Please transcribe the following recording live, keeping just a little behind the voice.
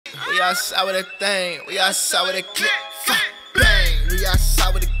outside with a thing. We outside with a clip. Fuck, bang. We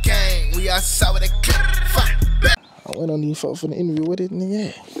outside with a gang. We outside with a clip. Fuck, bang. I went on these folks for the interview. What it nigga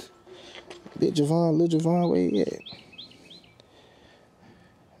at? Big Javon, Lil Javon, where he at?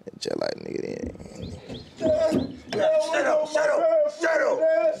 Just like nigga then. Shut up.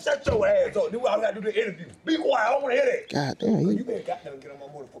 Shut your ass up. Dude, I gotta do the interview. Be quiet, I don't wanna hear that. God damn. You better goddamn get on my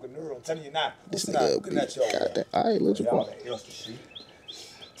motherfucking nerve. I'm telling you now. This Listen, nigga looking at your goddamn. All right, Lil Javon. all that extra shit.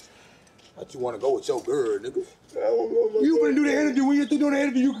 How'd you wanna go with your girl, nigga? You finna do the interview. When you do the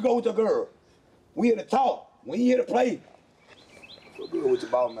interview, you can go with your girl. We here to talk. We ain't here to play. Go good with your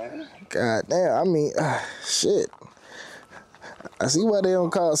ball, man. God damn, I mean, shit. I see why they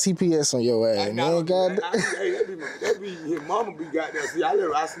don't call CPS on your ass, man. God damn. Hey, that be his mama be goddamn. See,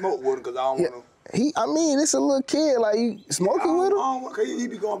 I smoke with him because I don't want to. I mean, it's a little kid. Like, you smoking with him? He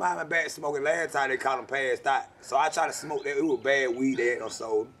be going behind my back smoking. Last time they caught him passed out. So I try to smoke that. It was bad weed they had no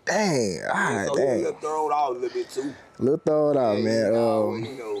sold. Dang, all right, so dang. he little throw it out a little bit too. Little throw it out, man.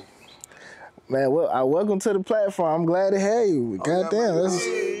 You know. Man, well, welcome to the platform. I'm glad to have you. Goddamn,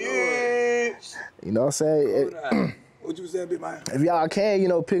 you know what I'm saying? What you saying, big man? If y'all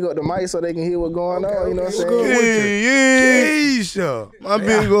can, pick up the mic so they can hear what's going on, you know what I'm saying? Kiesha, my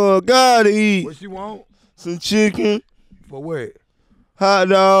big girl gotta eat. What she want? Some chicken. For what? Hot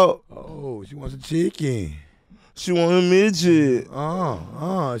dog. Oh, she wants some chicken. She want a midget.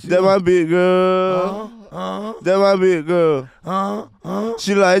 That my big girl. That my big girl.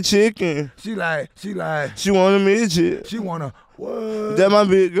 She like chicken. She like. She want a midget. She wanna what? That my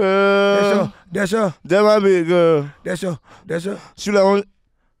big girl. That's her. That my big girl. That's her. She like.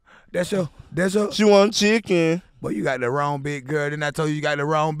 That's her. She want chicken. But you got the wrong big girl. Didn't I tell you got the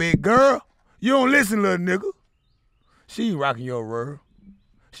wrong big girl? You don't listen, little nigga. She ain't rocking your world.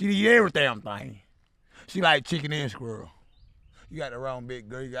 She eat every damn thing. She like chicken and squirrel. You got the wrong big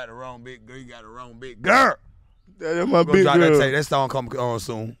girl. You got the wrong big girl. You got the wrong big girl. That is my big girl. That song come on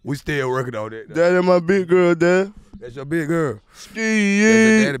soon. We still working on that. That is my big girl, Dad. That's your big girl. Ski.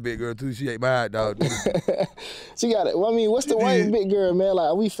 That's your daddy big girl too. She ate my hot dog. She got it. Well, I mean, what's the white big girl, man? Like,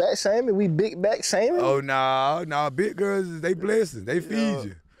 are we fat shaming? We big back shaming? Oh, no. Big girls, they blessings. They feed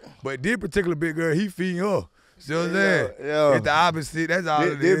you. But this particular big girl, he feed her. See what I'm saying? Yeah. It's the opposite. That's all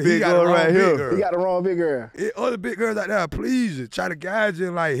it This is. big girl right here. He got the wrong big girl. Other big girls out there please you, try to guide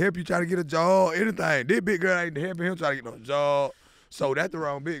you, like help you try to get a job, anything. This big girl ain't helping him try to get no job. So that's the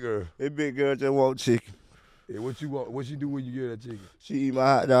wrong big girl. This big girl just want chicken. Yeah, what you want? What she do when you get that chicken? She eat my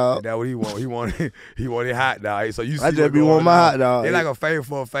hot dog. That's what he want. He wanted hot dog. So you see I just be wanting my hot dog. They like a favor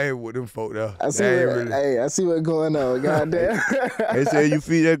for a favor with them folk though. I see what's going on. Goddamn. They say you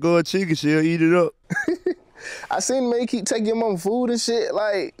feed that girl chicken, she'll eat it up. I seen me keep taking your mom food and shit,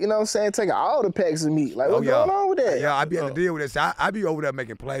 like, you know what I'm saying, taking all the packs of meat. Like, what's going on with that? Yeah, I be having to deal with that. So I be over there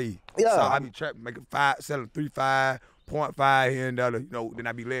making plays. Yeah. So I be trapping, making selling 3.5, 0.5 here and there, then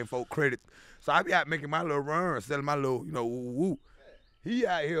I be letting folk credit. So I be out making my little run, selling my little, woo. He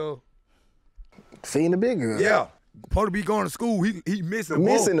out here. Feeding the big girl. Yeah. Supposed to be going to school. He missing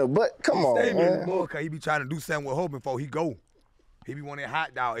the butt. Come on, man. Because he be trying to do something with her before he go. He be wanting that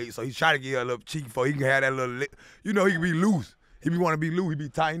hot dog ate, so he try to get her a little cheek before he can have that little, he can be loose. He be want to be loose, he be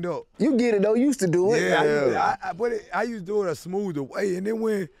tightened up. You get it though, you used to do it. Yeah, I used to do it a smoother way, and then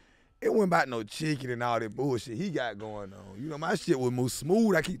when it wasn't about no chicken and all that bullshit he got going on. My shit was more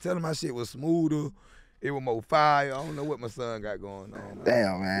smooth. I keep telling my shit was smoother. It was more fire. I don't know what my son got going on.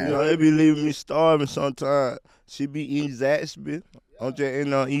 Damn, man. They be leaving me starving sometimes. She be eating Zaxby. I'm just in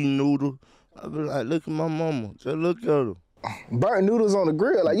there eating noodles. I be like, look at my mama. Just look at her. Burnt noodles on the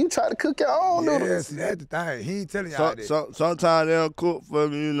grill. Like, you try to cook your own noodles. Yeah, see, that's the thing. He ain't telling y'all that. Sometimes they don't cook for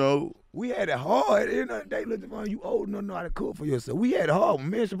me, We had it hard. They looked at you old enough to know how to cook for yourself. We had it hard when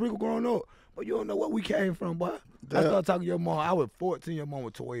me and Shabrika growing up. But you don't know where we came from, boy. I started talking to your mom. I was 14, your mom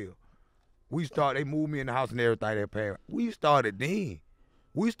was 12. They moved me in the house and everything, their parents. We started then.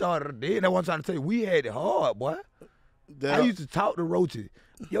 That's what I'm trying to tell you. We had it hard, boy. I used to talk to roaches.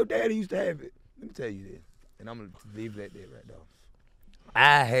 Your daddy used to have it. Let me tell you this. And I'm going to leave that there right now.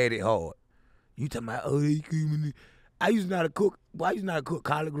 I had it hard. You talking about, I used to know how to cook. Boy, I used to know how to cook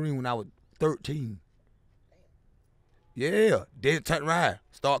collard green when I was 13. Yeah. Then turn around,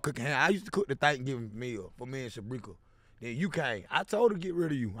 start cooking ham. I used to cook the Thanksgiving meal for me and Shabrika. Then you came. I told her to get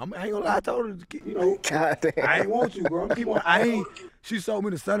rid of you. I ain't gonna lie. I told her to get, God damn. I ain't want you, bro. She sold me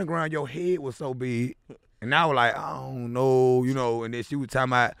the Sunny Ground. Your head was so big. And I was like, I don't know, and then she was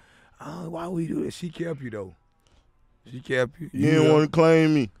talking about, why would you do this? She kept you, though. She kept you. You didn't want to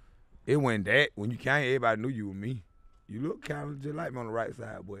claim me. It wasn't that. When you came, everybody knew you were me. You look kind of just like me on the right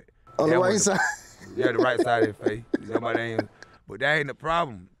side, but on the right side? Yeah, the right side of the face. But that ain't the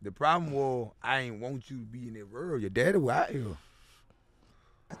problem. The problem was I ain't want you to be in that world. Your daddy was out here.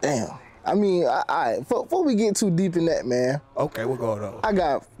 Damn. I mean, before we get too deep in that, man. Okay, what going on? I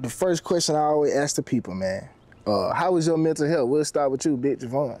got the first question I always ask the people, man. How was your mental health? We'll start with you, Big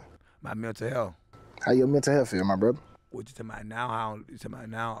Javon. My mental health. How your mental health feel, my brother? What you talking about now? How you talking about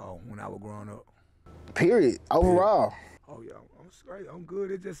now? Or when I was growing up? Period. Overall. Oh yeah, I'm straight. I'm good.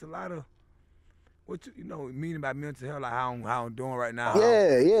 It's just a lot of what you know meaning by mental health, like how I'm doing right now.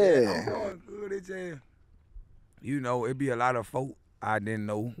 Yeah. I'm doing good. It's just it be a lot of folk I didn't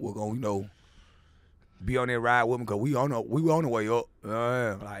know were gonna be on that ride with me because we on the way up.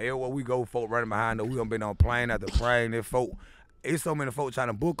 Like everywhere we go, folk running behind us. We gonna be on plane after plane. There's folk. It's so many folks trying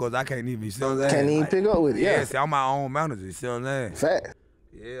to book us. I can't even. You see what I'm saying? Can't even pick up with it. Yeah. See, I'm my own manager. You see what I'm saying? Fact.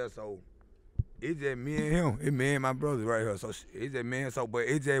 Yeah. So it's just me and him. It's me and my brother right here. So it's just me and but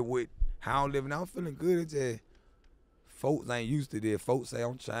it's just with how I'm living. I'm feeling good. It's just folks ain't used to this. Folks say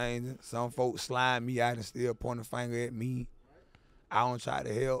I'm changing. Some folks slide me out and still point a finger at me. I don't try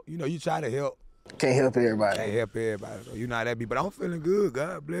to help. You try to help. Can't help everybody. Can't help everybody. So you know how that be. But I'm feeling good.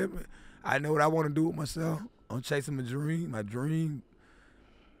 God bless me. I know what I want to do with myself. I'm chasing my dream. My dream,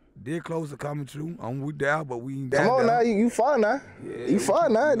 they're close to coming true. I'm with that, but we ain't that. Come on now, you fun now. Yeah, you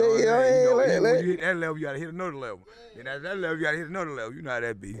fun now. When you hit that level, you gotta hit another level. And at that level, you gotta hit another level. You know how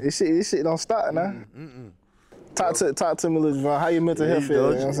that be. This shit don't stop now. Talk to me, Lil Javon. How your mental health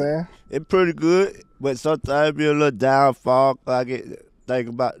feel? You know what I'm saying? It's pretty good, but sometimes it be a little downfall. I get think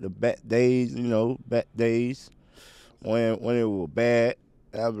about the back days, when it was bad.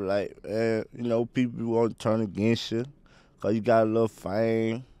 I be like, people want to turn against you because you got a little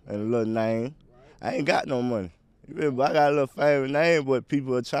fame and a little name. I ain't got no money. But I got a little fame and name, but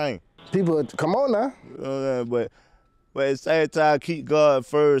people are change. People, come on now. You know what I'm saying? But at the same time, keep God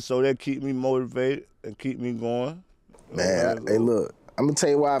first, so that keep me motivated and keep me going. Man, hey, look, I'm gonna tell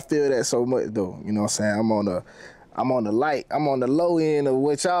you why I feel that so much though. You know what I'm saying? I'm on the low end of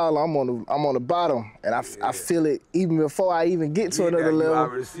what y'all. I'm on the bottom, and I feel it even before I even get to another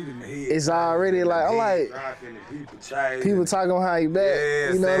level. It's already like I'm like people talking about how you back.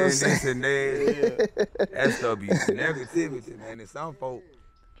 Yeah, you know what I'm saying? That stuff be negativity, man. And some folks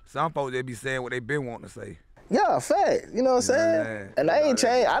they be saying what they been wanting to say. Yeah, fact. You know what I'm saying? And I ain't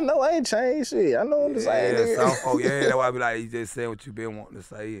changed. I know I ain't changed shit. I know I'm the same nigga. Some folks, that's why I be like, you just saying what you been wanting to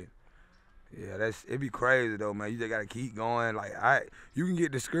say. Yeah, it be crazy though, man. You just gotta keep going. Like you can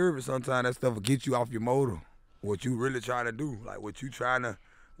get discouraged sometimes. That stuff will get you off your motor. What you really trying to do, like what you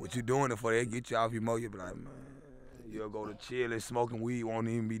doing it for, they get you off your motor. You be like, man, you'll go to chill and smoking weed, won't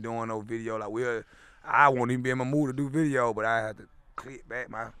even be doing no video. Like I won't even be in my mood to do video, but I have to click back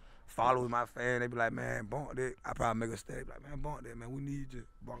my followers, my fans. They be like, man, bump that. I probably make a statement like, man, bump that, man. We need you.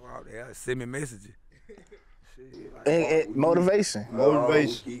 Bump out there. Send me messages. And motivation. Keep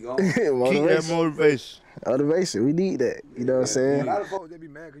that motivation. Motivation. We need that. You know what I'm saying? A lot of folks, they be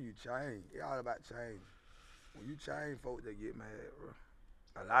mad because you change. It's all about change. When you change, folks, they get mad, bro.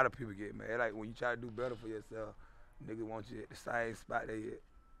 A lot of people get mad. Like when you try to do better for yourself, niggas want you at the same spot they at.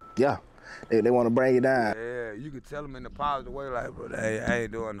 Yeah. They want to bring you down. Yeah, you could tell them in a positive way, like, bro, hey, I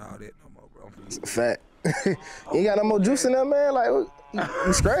ain't doing all that no more, bro. Fact. You ain't got no more juice in there, man? Like,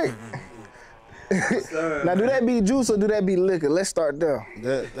 you straight. Now, do that be juice or do that be liquor? Let's start there.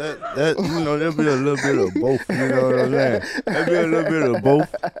 That there'll be a little bit of both. You know what I'm saying? There'll be a little bit of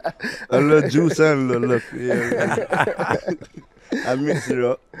both. A little juice and a little liquor. Yeah. I mix it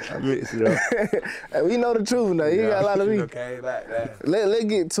up. Hey, we know the truth now. You got a lot of people. Let's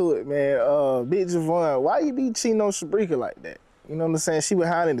get to it, man. Big Javon, why you be cheating on Shabrika like that? You know what I'm saying? She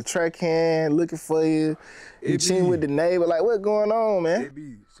behind in the track can, looking for you. You cheating with the neighbor. Like, what going on, man? It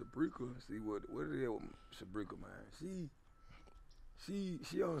be Shabrika. See what it is with Shabrika, man.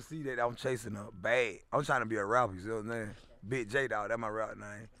 She don't see that I'm chasing her bad. I'm trying to be a rapper, you see what I'm saying? Big J Dog, that's my rap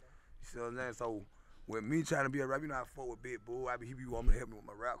name. You see what I'm saying? So with me trying to be a rapper, I fuck with Big Bull. He be wanting to help me with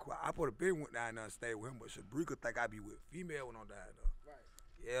my rap. I put a big one down there and stay with him, but Shabrika think I be with female when I'm down there.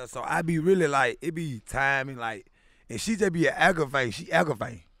 Right. Yeah, so I be really like, it be timing, like, and she just be an aggravating. She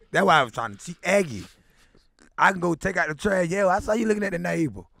aggravating. That's why I was trying to, she aggy. I can go take out the trash. Yeah, I saw you looking at the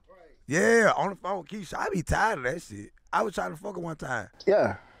neighbor. Right. Yeah, on the phone with Kiesha. I be tired of that shit. I was trying to fuck her one time.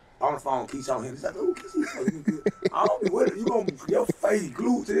 Yeah. On the phone, Kiesha on him. He's like, oh, Kiesha, I don't be with it. You gonna your face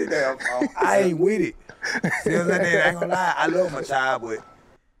glued to this damn phone. I ain't with it. See what I'm saying? I ain't gonna lie. I love my child, but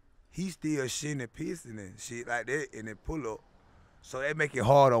he still shitting and pissing and shit like that and then pull up. So that make it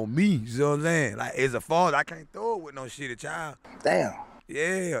hard on me. You know what I'm saying? Like, as a father, I can't throw it with no shit at child. Damn.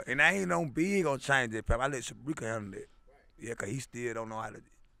 Yeah, and I ain't no big on change that, I let Shabrika handle that. Yeah, because he still don't know how to,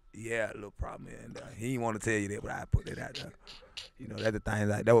 a little problem. And he ain't want to tell you that, but I put that out there. You know, that's the thing.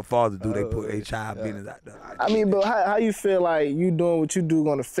 Like that what fathers do. They put their child business out there. I mean, but how you feel like you doing what you do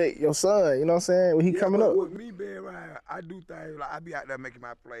gonna affect your son? You know what I'm saying? When he coming up. With me being right, I do things like I be out there making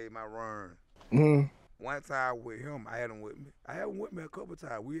my play, my run. One time with him, I had him with me. I had him with me a couple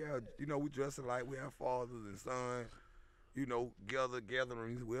times. We have, you know, we dress alike. We have fathers and sons. You know,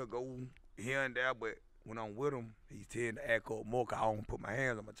 gatherings. We'll go here and there, but when I'm with him, he tend to act up more 'cause I don't put my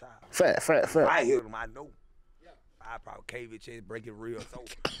hands on my child. Fact. I hit him, I know. I probably cave his chest, break it real. So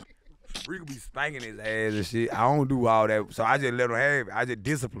Rico be spanking his ass and shit. I don't do all that. So I just let him have it. I just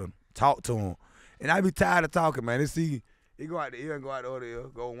discipline, talk to him. And I be tired of talking, man. He go out the ear and go out the other ear.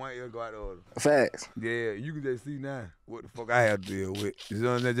 Go one ear, go out the other. Facts. Yeah, you can just see now what the fuck I have to deal with. You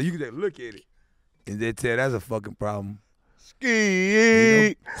know what I'm saying? You can just look at it and just tell that's a fucking problem.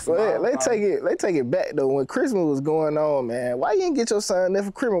 Skits. So let's take it back though. When Christmas was going on, man, why you didn't get your son there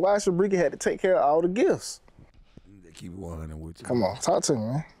for Christmas? Why Shabrika had to take care of all the gifts? They keep 100 with you. Come on, talk to me,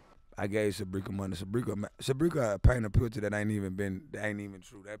 man. I gave Shabrika money. Shabrika painted a picture that ain't even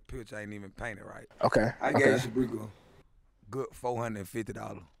true. That picture ain't even painted right. Okay. I gave Shabrika good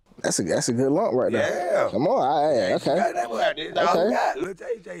 $450. That's a good lump right there. Yeah. Come on, okay. Lil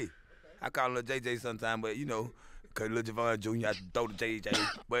JJ. I call him Lil JJ sometimes, but you know, cause Lil Javon Jr. I throw the JJ.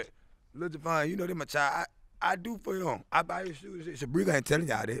 But Lil Javon, you know, they my child. I do for him. I buy his shoes and shit. Shabrika ain't telling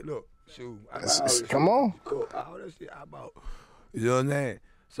y'all that. Look, shoe. Come on. All that shit I bought. You know what I'm saying?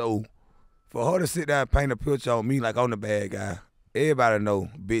 So for her to sit down and paint a picture on me like I'm the bad guy, everybody know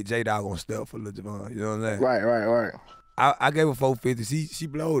Big J Dog gonna step for Lil Javon. You know what I'm saying? Right. I gave her $450. She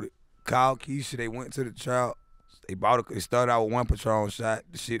blowed it. Called Kiesha. They went to the trout. They started out with one Patron shot.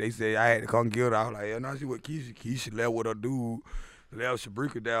 The shit they said I had to come get her. I was like, no, she with Kiesha. Kiesha left with her dude. Left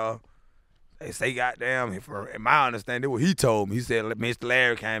Shabrika down. They say goddamn. In my understanding, that's what he told me. He said Mr.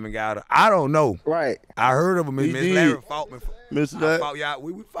 Larry came and got her. I don't know. Right. I heard of him. Mr. Larry fought me. Mr. Larry. Fought y'all.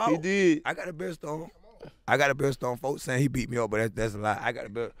 We fought. He did. I got the best on him. Folks saying he beat me up, but that's a lie. I got the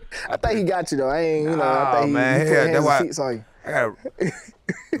best. I think he got you though. I ain't, you know. I think he put hands and feet on you. I got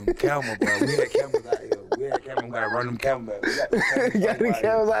them camera, bro. We had cameras out here. We gotta run them cameras. You got the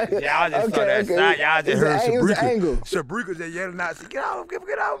cameras out here. Y'all just saw that side. Y'all just heard Shabrika. Shabrika just yelling out, get out,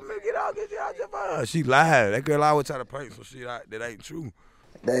 get out. She lied. That girl always try to paint some shit out that ain't true.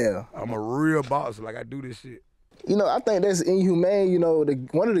 Damn. I'm a real boss. Like, I do this shit. You know, I think that's inhumane. You know,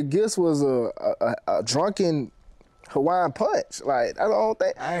 one of the gifts was a drunken Hawaiian punch. Like, I don't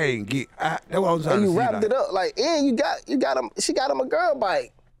think. I ain't get. That's what I was trying to see. And you wrapped it up. Like, and you got him. She got him a girl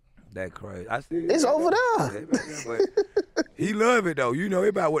bite. That crazy. I see. It's over there. But he love it though. You know,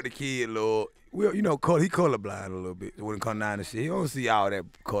 it's about what the kid love. Well, you know, he colorblind a little bit when it come down to shit. He don't see all that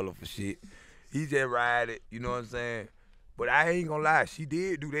colorful shit. He just ride it. You know what I'm saying? But I ain't gonna lie, she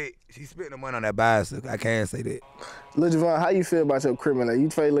did do that. She spent the money on that bicycle. I can't say that. Lil Javon, how you feel about your criminal? You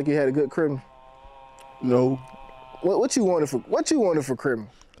feel like you had a good criminal? No. What you wanted for criminal?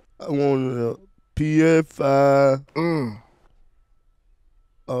 I wanted a PF5.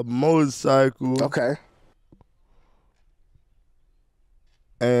 A motorcycle. Okay.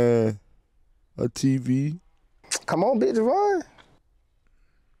 And a TV. Come on, Big Javon.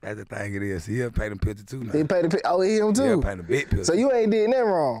 That's the thing it is. He'll paint a picture too now. He paid the picture. Oh, he him too. He'll paint a big picture. So you ain't did nothing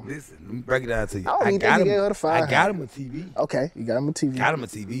wrong. Listen, let me break it down to you. I don't even think you gave her the $500. I got him a TV. Okay, you got him a TV. Got him a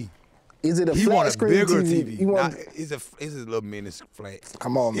TV. Is it a he flat want a screen bigger TV? TV. It's a little mini flat.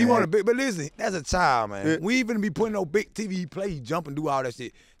 Come on, man. He want a big, but listen, that's a child, man. We ain't finna be putting no big TV. He play, he jump and do all that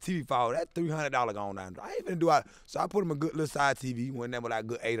shit. TV fall, that $300 gone down. I ain't finna do all. So I put him a good little side TV. Went there with like a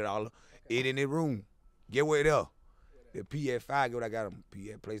good $80. It in the room. Get where it up. The PS5, get what I got him.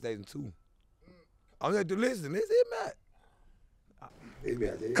 PlayStation 2. I'm just listen, man.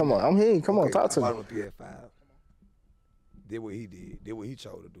 Come on, I'm here. Come on, talk to me. I bought him a PS5. Did what he did. Did what he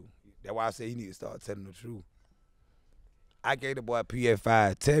chose to do. That's why I say he need to start telling the truth. I gave the boy a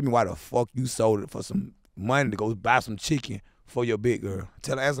PS5. Tell me why the fuck you sold it for some money to go buy some chicken for your big girl.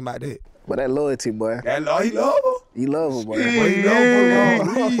 Ask him about that. But that loyalty, boy. He love her. He love her, boy. He love her for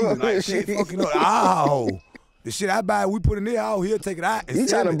no reason. Like shit fucking up. The shit I buy, we put in there, he'll take it out and you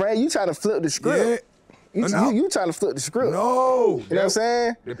trying to flip the script. Yeah. You trying to flip the script. No. You know what I'm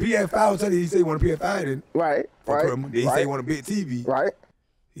saying? The PS5 was telling you, he said he want a PS5 then. Right. Then he said he want a big TV. Right.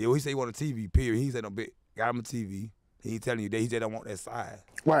 Yeah, well, he said he want a TV, period. He said no big. Got him a TV. He ain't telling you that. He just don't want that size.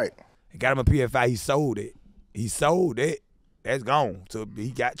 Right. He got him a PS5. He sold it. That's gone. So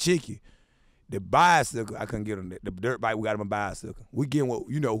he got chicken. The bicycle, I couldn't get him that. The dirt bike, we got him a bicycle. We getting what,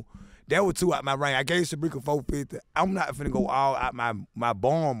 you know, that was $2 out my range. I gave Shabrika $450. I'm not finna go all out my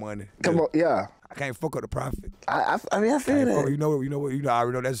bond money. Come on, yeah. I can't fuck up the profit. I mean, I feel that. You know, I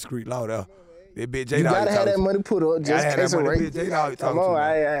already know that's street law there. That bitch J You Dog. gotta have that money put up just in case of rape. Come on,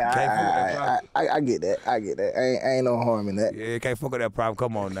 I get that. I get that. Ain't no harm in that. Yeah, can't fuck with that problem.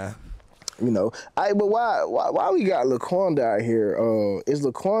 Come on now. You know, but why we got Laquanda out here? Is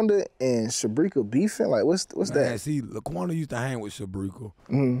Laquanda and Shabrika beefing? Like, what's Man, that? see, Laquanda used to hang with Shabrika.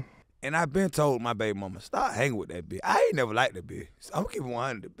 Mm-hmm. And I've been told my baby mama, stop hanging with that bitch. I ain't never liked that bitch. So I'm keeping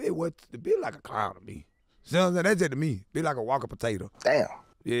 100. The bitch like a clown to me. See what I'm saying? That's just to me. Bitch like a walker potato. Damn.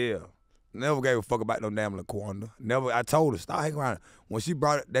 Yeah. Never gave a fuck about no damn Laquanda. Never. I told her, stop hanging around. When she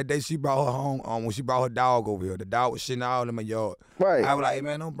brought that day, she brought her home. When she brought her dog over here, the dog was shitting all in my yard. Right. I was like, hey,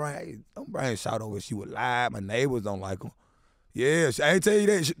 man, don't bring shot over. She would lie. My neighbors don't like her. Yeah, I ain't tell you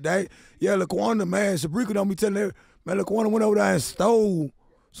that. Yeah, Laquanda, man, Shabrika don't be telling her, man, Laquanda went over there and stole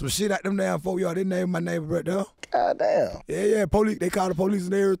some shit out them damn 4 yard. They named my neighbor right there. God damn. Yeah, police. They called the police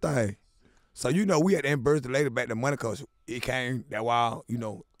and everything. So, you know, we had to embarrass the lady back the money because it came that while, you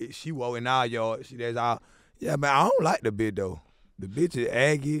know, she was in our yard. Yeah, man, I don't like the bitch, though. The bitch is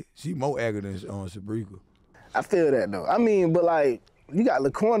aggy. She more aggy than Shabrika. I feel that, though. I mean, but, like, you got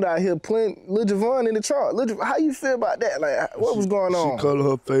Laquanda out here playing Lil Javon in the trunk. How you feel about that? Like, what was going on? She called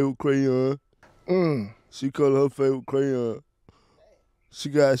her favorite crayon. She called her favorite crayon. She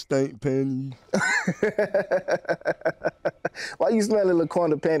got stank panties. Why you smelling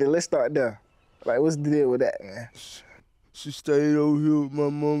Laquanda panties? Let's start there. Like, what's the deal with that, man? She stayed over here with my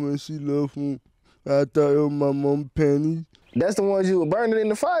mom and she left them. I thought it was my mom's panties. That's the ones you were burning in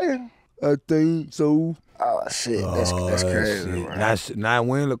the fire? I think so. Oh, shit. That's crazy, shit. bro. Now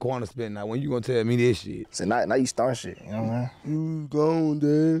when Laquanda spent, now when you gonna tell me this shit? So now you starting shit, you know what I mean? You gone,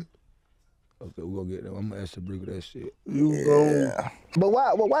 Dad. Okay, we gonna get them. I'm gonna ask Shabrika that shit. You gone. But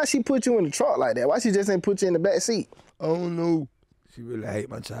why she put you in the trunk like that? Why she just ain't put you in the back seat? I don't know. She really hate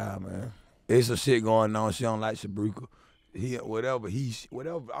my child, man. There's some shit going on. She don't like Shabrika. Whatever.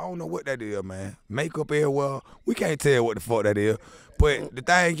 I don't know what that is, man. Makeup everywhere. We can't tell what the fuck that is. But the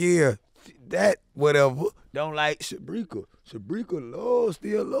thing is, that whatever don't like Shabrika. Shabrika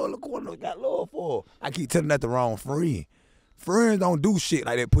still love Laquanda. Got love for her. I keep telling that the wrong friend. Friends don't do shit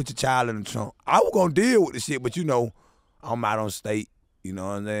like that. Put your child in the trunk. I was gonna deal with the shit, but you know, I'm out on state. You know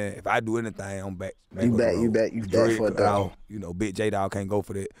what I'm saying? If I do anything, I'm back. You back for it, though. You know, big J Dog can't go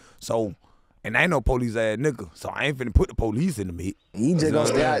for that. So, and I ain't no police ass nigga. So I ain't finna put the police in the mix. You just gonna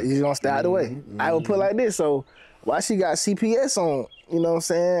stay out. You gonna stay out the way. I would put it like this. So why she got CPS on? You know what I'm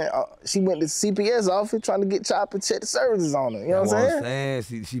saying? She went to CPS office trying to get Chopper check the services on her. You know what I'm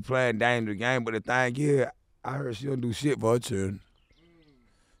saying? She playing dangerous game, but the thing is, I heard she don't do shit for her children.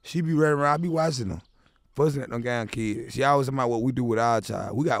 She be running around, I be watching her. Fussing at them damn kids. She always talking about what we do with our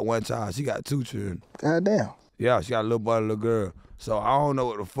child. We got one child. She got 2 children. God damn. Yeah, she got a little boy and a little girl. So I don't know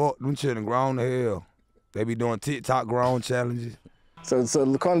what the fuck. Them children grown to hell. They be doing TikTok grown challenges. So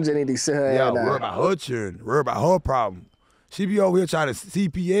Laquanda just need to sit her ass down. Worry about her children. Worry about her problem. She be over here trying to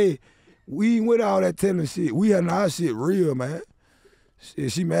CPA. We ain't with all that telling shit. We having our shit real, man.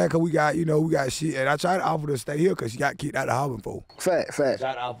 She mad because we got shit. And I tried to offer her to stay here because she got kicked out of the house before. Fact. I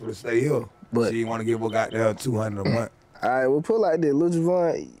tried to offer her to stay here. But she didn't want to give her goddamn $200 a month. All right, well, put it like this. Lil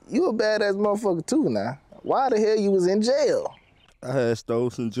Javon, you a badass motherfucker too now. Why the hell you was in jail? I had stole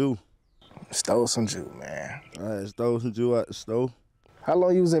some Jew. Stole some Jew, man. I had stole some Jew out the store. How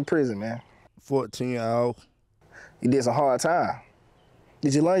long you was in prison, man? 14 hours. You did some hard time.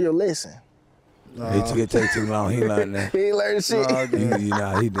 Did you learn your lesson? It take too long. He learned that. He ain't learned shit. He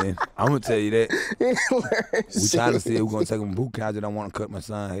didn't. I'm gonna tell you that. He ain't learned We shit. trying to see if we're gonna take him boot camp. I just don't want to cut my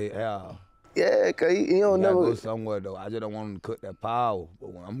son head out. Yeah, cause he don't Gotta never. go somewhere though. I just don't want him to cut that power.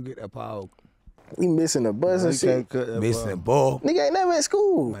 But when I'm gonna get that power, We missing the bus and You shit. can't cut that missing bar. the ball. Nigga ain't never in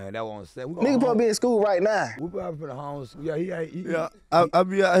school. Man, that won't say. Nigga probably be in school right now. We probably finna homeschool. Yeah, he ain't. Yeah, I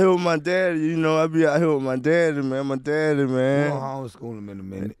be out here with my daddy, you know. I be out here with my daddy, man. We man. gonna homeschool him in a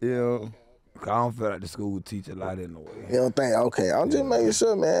minute. Yeah. Cause I don't feel like the school would teach a lot in the way. You don't think? Okay, I'm just making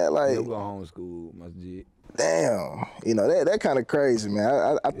sure, man. Like, Yeah, we gonna homeschool, my G. damn, you know that kind of crazy,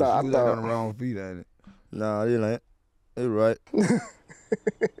 man. I She thought. was on the wrong feet, ain't it? Nah, it ain't. It's right.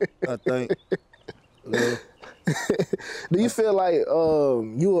 I think. Yeah. Do you feel like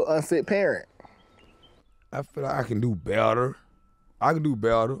you an unfit parent? I feel like I can do better. I can do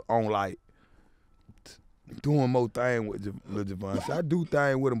better on like doing more thing with Lil Javon. So I do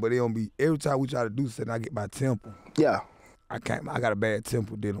things with him, but it don't be every time we try to do something. I get my temper. Yeah, I got a bad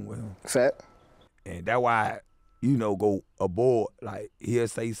temper dealing with him, fat. and that's why go aboard. Like he'll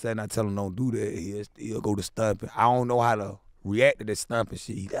say something, I tell him don't do that. He'll go to stumping. I don't know how to react to that stumping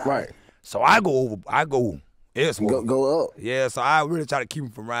shit. Right. So I go elsewhere. Go up. Yeah, so I really try to keep him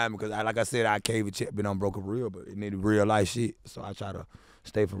from riding because, like I said, I can't even check been unbroken real, but it needed real life shit. So I try to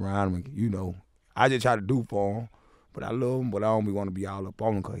stay from around him. I just try to do for him. But I love him, but I don't want to be all up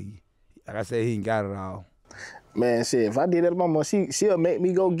on him because like I said, he ain't got it all. Man, shit, if I did that to my mom, she'll make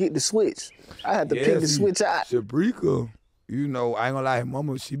me go get the switch. I had to pick the switch out. Shabrika, you know, I ain't gonna lie, his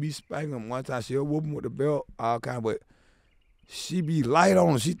mama, she be spanking him. One time she'll whoop him with the belt, all kind, but she be light on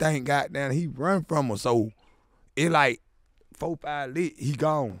him. She think, goddamn, he run from her. So it like 4, 5 lit, he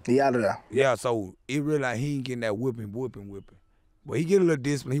gone. He out of there. Yeah, so it really like he ain't getting that whipping. But he get a little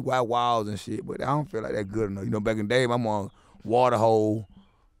discipline. He white walls and shit, but I don't feel like that good enough. You know, back in the day, my mom water hole,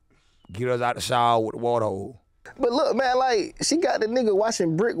 get us out the shower with the water hole. But look, man, like, she got the nigga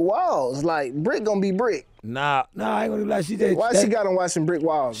watching brick walls. Like, brick gonna be brick. Nah, I ain't gonna lie. She just, Why she got him watching brick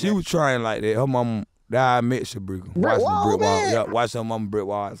walls? She was trying like that. Her mom, that I met Shabrika. Brick wall, man. Yeah, watch her mama brick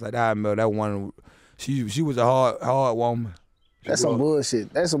wall. It's like that I met that one. She was a hard woman. That's some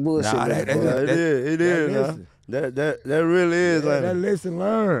bullshit. That's some bullshit. Nah, It is. That really is. Yeah, that lesson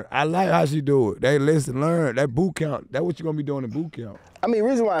learned. I like how she do it. That lesson learned. That boot camp. That what you gonna be doing in boot camp. I mean,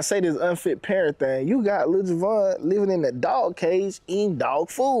 reason why I say this unfit parent thing, you got Lil Javon living in the dog cage eating dog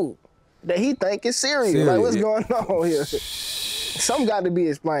food that he think is cereal. Like, what's going on here? Something got to be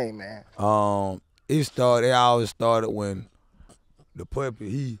explained, man. It always started when the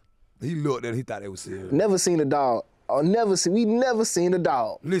puppy, he looked at it, he thought it was cereal. Never seen a dog. We never seen a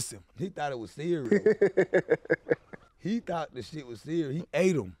dog. Listen, he thought it was cereal. He thought the shit was cereal. He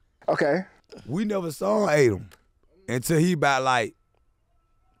ate them. Okay. We never saw him ate them until he about like,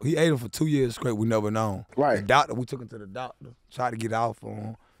 he ate them for 2 years straight. We never known. Right. The doctor, we took him to the doctor, tried to get it out for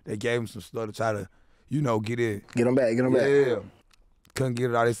him. They gave him some stuff to try to, you know, get it. Get him back. Yeah. Couldn't get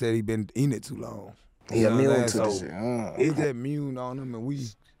it out. They said he been eating it too long. He immune to this so shit. It's just immune on him, and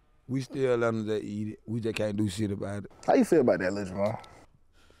we still let him just eat it. We just can't do shit about it. How you feel about that, Lil Javon?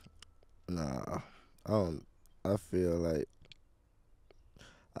 Nah, I feel like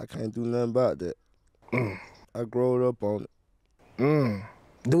I can't do nothing about that. I growed up on it.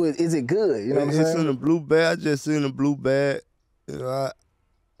 Is it good? You know what I'm It's saying? in a blue bag. I just seen a blue bag. You know,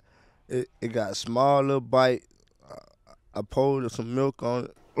 it got a small little bite. I poured some milk on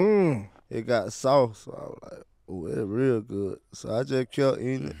it. It got sauce. So I was like, oh, it's real good. So I just kept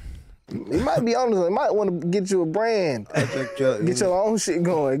eating it. You might be honest. You might want to get you a brand. I just kept Get your own shit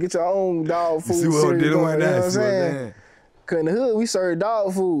going. Get your own dog food. See what I'm cereal dealing going, with you know now. what I'm See what I'm saying? saying? Cause in the hood we serve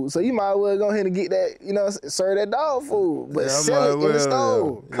dog food, so you might as well go ahead and get that, you know, serve that dog food, but sell it in the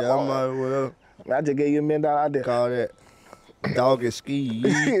stove. Yeah, I might as well. I just gave you $1 million out there. Call that dog and ski.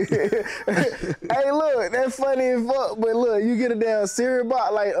 Hey, look, that's funny as fuck, but look, you get a damn cereal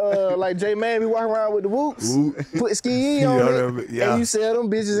box like J Man be walking around with the whoops, put ski on it, and you sell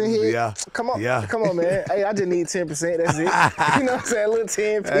them bitches in here. Yeah. Come on, man. Hey, I just need 10%. That's it. You know what I'm saying? A little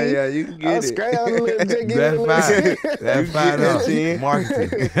 10p. Hey, yeah, you can get it. Straight on a little, just give me a little 10. That's fine.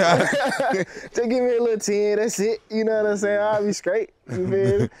 Marketing. Just give me a little 10. That's it. You know what I'm saying? I'll be straight. You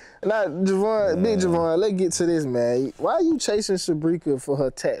feel me? Now, Javon, Big Javon, let's get to this, man. Why are you chasing Shabrika for her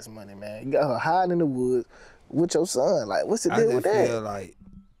tax money, man? You got her hiding in the woods with your son. Like, what's the deal with that? I feel like,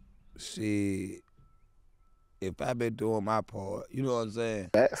 shit, if I been doing my part, you know what I'm saying?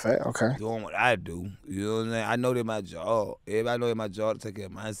 Fact, okay. Doing what I do, you know what I'm saying? I know that my job. Everybody know that my job to take care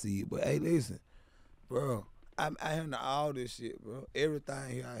of my seed. But, hey, listen, bro, I handle all this shit, bro.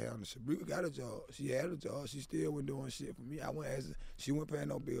 Everything here I handle. Shabrika got a job. She had a job. She still wasn't doing shit for me. I wasn't asking. She wasn't paying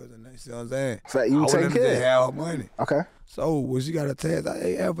no bills and that. See what I'm saying? Fact, you take I care. have her money. Okay. So when she got a tax, I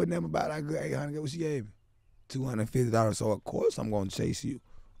ain't ever them about that good $800. What she gave me? $250. So of course I'm gonna chase you.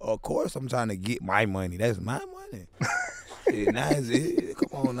 Of course I'm trying to get my money. That's my money. Shit, now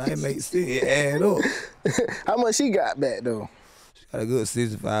come on, now it makes sense. It add up. How much she got back though? She got a good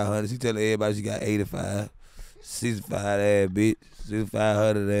 6,500. She telling everybody she got 85. 65 ass bitch.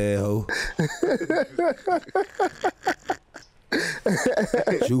 6,500 ass hoe.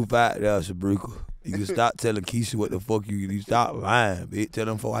 Shoot out there, Shabrika. You can stop telling Kiesha what the fuck you stop lying, bitch. Tell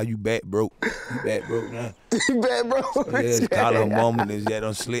them for how you back broke. You back broke now. You back broke? Yeah, she call her mama and she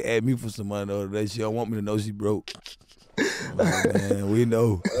done slick at me for some money the other day. She don't want me to know she broke. Like, man, we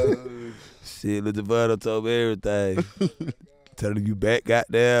know. Shit, Lil Javon told me everything. Telling you back,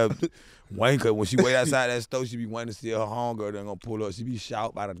 goddamn. Wanker, when she wait outside that store, she be waiting to see her homegirl. Then gonna pull up. She be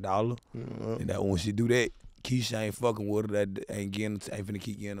shout by the dollar. And that when she do that, Kiesha ain't fucking with her. That ain't finna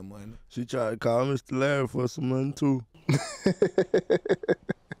keep getting her money. She tried to call Mr. Larry for some money too. You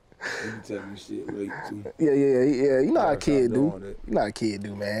tell me shit late too. Yeah. You know how a kid do. You know how a kid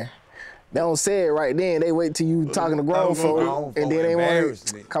do, man. They don't say it right then. They wait till you talking to grown folk, and then they want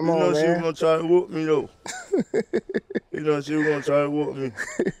to come on, man. You know she was gonna try to whoop me though. You know she was gonna try to whoop me.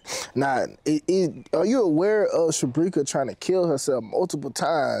 Nah, are you aware of Shabrika trying to kill herself multiple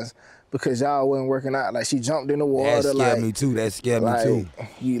times because y'all wasn't working out. Like she jumped in the water. That scared me too. That scared me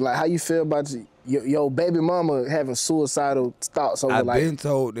too. Like how you feel about your baby mama having suicidal thoughts over I've like? been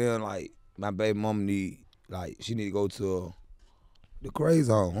told them like my baby mama she need to go to the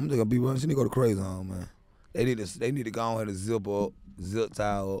crazy home. I'm just gonna be honest. She need to go to the crazy home, man. They need to go ahead and zip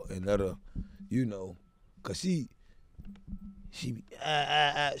tie up and let her, cause she be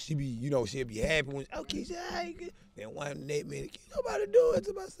she'll be happy when Keisha, then one next minute, nobody do it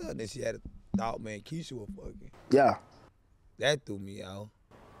to myself. Then she had a thought, man, Kiesha was fucking. Yeah. That threw me out.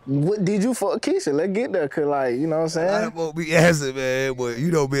 What did you fuck Kiesha? Let's get there, cause like, you know what I'm saying? I don't be answered, man, but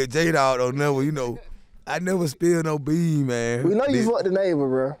man, J-Dog don't never, I never spilled no bean, man. We know you fucked the neighbor,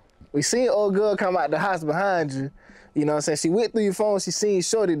 bro. We seen old girl come out the house behind you. You know what I'm saying? She went through your phone, she seen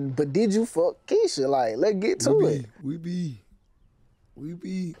Shorty, but did you fuck Kiesha? Like, let's get to it. We be.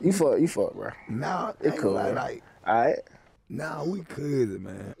 You fuck, bro. Nah, it's cool. Like, all right. Nah, we cousin,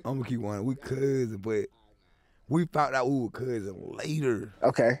 man. I'm gonna keep one. We cousin, but we found out we were cousin later.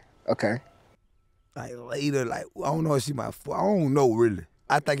 Okay. Like later, like I don't know if she I don't know really.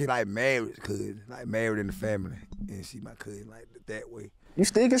 I think it's like married cousin, like married in the family, and she my cousin like that way. You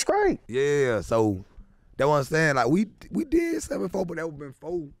still get straight. Yeah, so that's what I'm saying. Like we did something before, but that was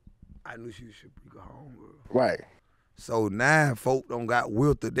before I knew she should go home, bro. Right. So now folk don't got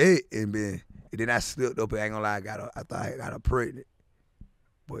willed to that and then I slipped up and I ain't gonna lie, I thought I got her pregnant.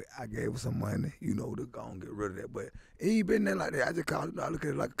 But I gave her some money, to go and get rid of that. But it ain't been there like that. I just called her, I look at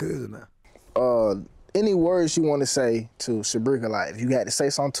her like a cousin now. Any words you want to say to Shabrika? Like, if you had to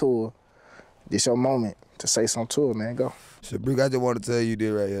say something to her, this your moment to say something to her, man. Go. Shabrika, I just want to tell you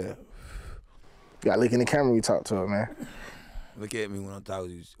this right here. You gotta look in the camera when you talk to her, man. Look at me when I'm talking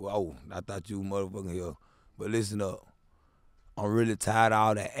to you. Whoa, I thought you motherfucking here. But listen up. I'm really tired of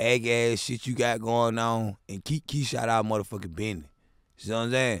all that egg-ass shit you got going on and keep Kiesha out of our motherfucking business. You know what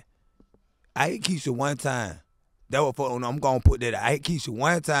I'm saying? I hit Kiesha one time. That was fuck. I'm gonna put that. I hit Kiesha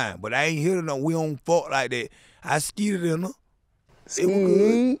one time, but I ain't hit her no. We don't fuck like that. I skeeted in her. It was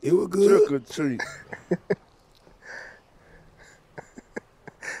good. It was good. Trick or treat.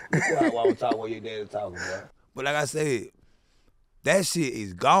 While I'm talking, what your daddy talking about. But like I said, that shit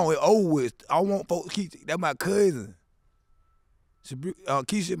is gone. It over with. I want folks to keep. That's my cousin.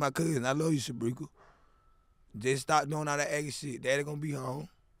 Kiesha, my cousin. I love you, Shabrika. Just stop doing all that egg shit. Daddy gonna be home.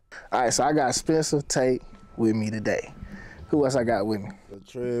 All right, so I got Spencer Tate with me today. Who else I got with me?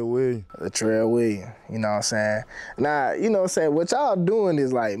 Latrez Williams. You know what I'm saying? Now, you know what I'm saying? What y'all doing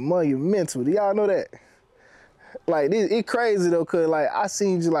is like monumental. Do y'all know that? Like, it crazy though, cause like I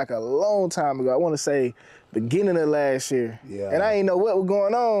seen you like a long time ago. I want to say beginning of last year. Yeah. And I ain't know what was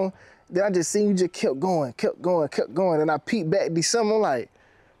going on. Then I just seen you just kept going. And I peeped back December, I'm like,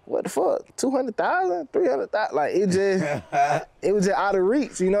 what the fuck? 200,000, 300,000? Like it was just out of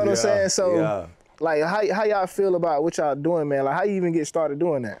reach. You know what I'm saying? So, like, how y'all feel about what y'all doing, man? Like, how you even get started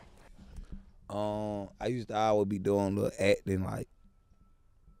doing that? I used to always be doing little acting, like,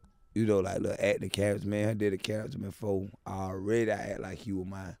 like little acting characters. Man, I did a character before. Already I act like he was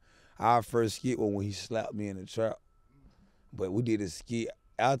mine. Our first skit was when he slapped me in the trap. But we did a skit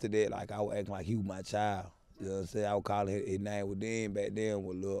after that, like I was acting like he was my child. You know what I'm saying? I would call his name with them back then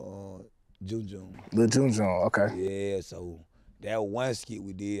with Lil Junjun. Lil Junjun, okay. Yeah, so that was one skit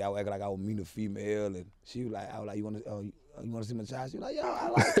we did. I was acting like I was meeting a female, and she was like, I was like, you wanna see my child? She was like, yo, I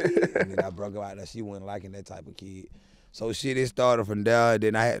like kids. And then I broke her out that she wasn't liking that type of kid. So shit, it started from there.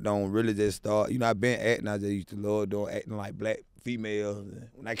 Then I had to really just start. I been acting. I just used to love doing acting like black females.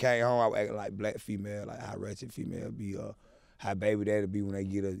 When I came home, I was acting like black female, like how ratchet female be, how baby daddy be when they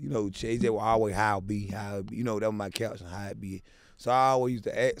get a, chase. That was always how it be, that was my caption, how it be. So I always used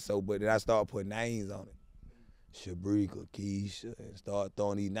to act so, but then I started putting names on it. Shabrika, Kiesha, and start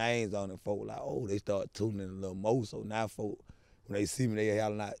throwing these names on it. Folk like, oh, they start tuning in a little more. So now folk, when they see me, they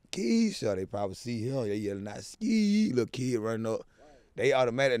yelling out Kiesha. They probably see him, they yelling out Ski, little kid running up. They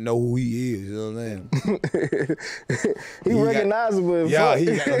automatically know who he is, you know what I'm saying? he recognizable. Yeah, he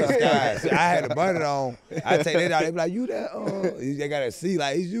got no disguise. I had the bonnet on. I take that out, they be like, you that? They gotta see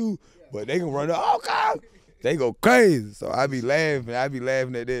like it's you. But they can run up, oh God. They go crazy. So I be laughing at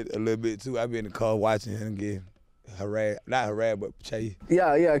that a little bit too. I be in the car watching him get not harassed, but chase.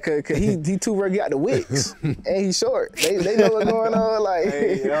 Yeah, cause he too rare, got the wicks and he short. They know what's going on. Like,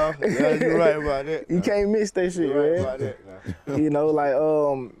 hey, yeah, you're right about that. You can't miss that shit, you're man. Right about that,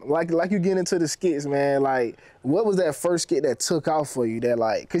 like you get into the skits, man. Like, what was that first skit that took off for you? That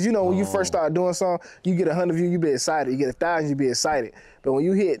like, cause when you first start doing something, you get 100 views, you be excited. You get 1,000, you be excited. But when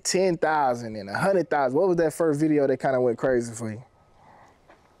you hit 10,000 and 100,000, what was that first video that kind of went crazy for you?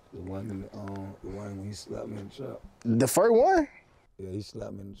 The one when he slapped me in the trap. The first one? Yeah, he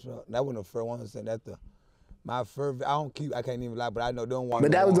slapped me in the truck. That wasn't the first one. Saying that my first. I can't even lie, but I know them one.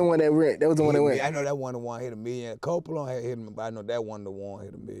 But that was the one that went. That was the one that went. I know that one the one hit $1 million. Copeland had hit him, but I know that one the one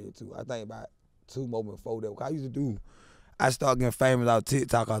hit $1 million too. I think about 2 more before that. What I used to do, I started getting famous out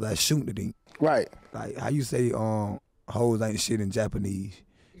TikTok because I shooting at him. Right. Like how you say hoes ain't shit in Japanese.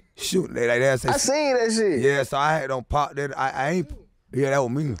 Shooting like that. I seen that shit. Yeah, so I had them pop that. I ain't. Yeah, that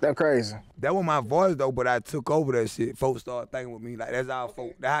was me. That crazy. That was my voice though, but I took over that shit. Folks started thinking with me like that's how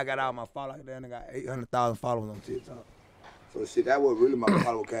folks. That's how I got out of my followers. Like that, I got 800,000 followers on TikTok. So shit, that was really my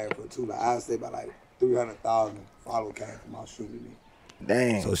follower came from too. Like I say about like 300,000 followers came from my shooting me.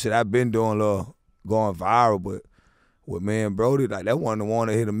 Dang. So shit, I've been doing going viral, but with me and Brody, like that wasn't the one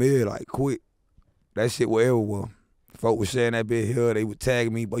that hit $1 million like quick. That shit was everywhere. Folks was sharing that bit here. They would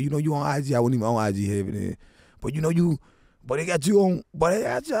tag me, but you know you on IG. I wasn't even on IG heavy then. But you know you. But they got you on,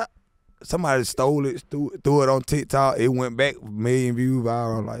 somebody stole it, threw it on TikTok. It went back, 1 million views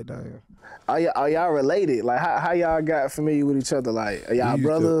viral. Like, damn. Are y'all related? Like, how y'all got familiar with each other? Like, are y'all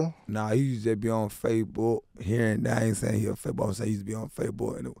brother? He used to be on Facebook here and there. I ain't saying he on Facebook. I'm saying he used to be on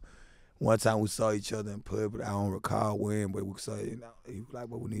Facebook. And one time we saw each other in public. I don't recall when, but we saw it. He was like,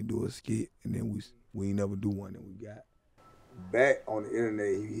 but we need to do a skit. And then we ain't never do one that we got. Back on the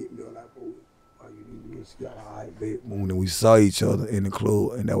internet, he hit me like, boy. You need to do a skit. And we saw each other in the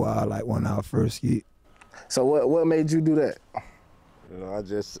club, and that was like one of our first skit. So what made you do that? You know,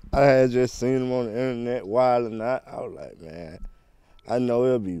 I had just seen him on the internet wilding out. I was like, man, I know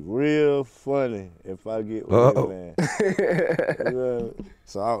it'll be real funny if I get with him, man. You know?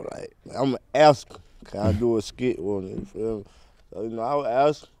 So I was like, I'm gonna ask him, can I do a skit with him? You feel me? So, you know, I would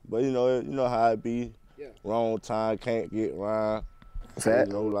ask him, but you know how it be. Yeah. Wrong time, can't get around. Fat.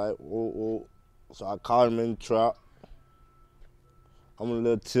 You know, like, whoa. So I caught him in the trap. I'm a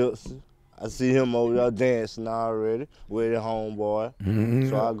little tipsy. I see him over there dancing already with his homeboy. Mm-hmm.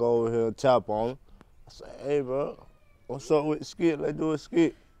 So I go over here and tap on him. I say, hey, bro, what's up with the skit? Let's do a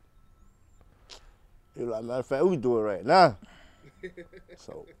skit. He was like, matter of fact, we can do it right now.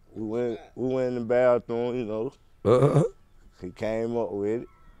 So we went in the bathroom, you know. He came up with it.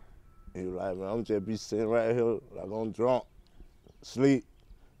 He was like, man, I'm just be sitting right here like I'm drunk, sleep.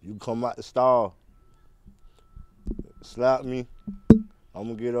 You come out the stall, slap me. I'm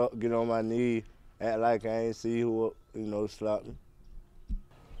gonna get up, get on my knee, act like I ain't see who, slap me.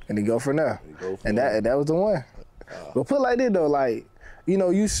 And he go for now. And that was the one. But put it like this though, like,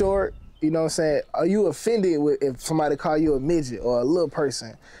 you short, you know what I'm saying? Are you offended if somebody call you a midget or a little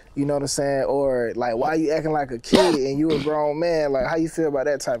person? You know what I'm saying? Or like, why you acting like a kid and you a grown man? Like, how you feel about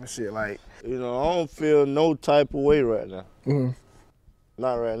that type of shit? Like, I don't feel no type of way right now. Mm-hmm.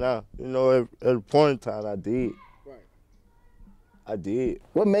 Not right now. At a point in time, I did. Right. I did.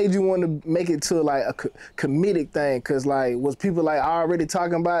 What made you want to make it to like a comedic thing? Cause like, was people like already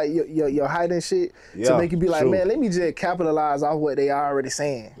talking about your height and shit to make you be like, man, let me just capitalize off what they already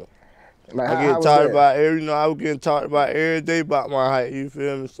saying? Like, I get talked about I was getting talked about every day about my height. You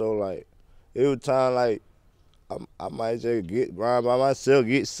feel me? So like, it was time like I might just get grind by myself,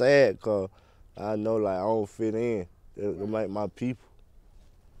 get sad, cause I know like I don't fit in. They make my people.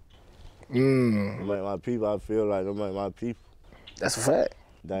 They make my people. I feel like they make my people. That's a fact.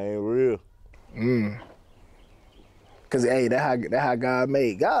 That ain't real. Cause hey, that how God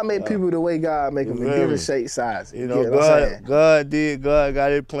made. God made people the way God make them in different shape, size. God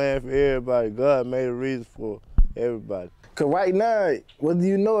got it planned for everybody. God made a reason for everybody. Cause right now, whether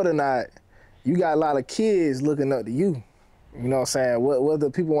you know it or not, you got a lot of kids looking up to you. You know what I'm saying? Whether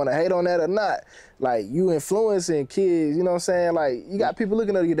people want to hate on that or not, like you influencing kids, you know what I'm saying? Like you got people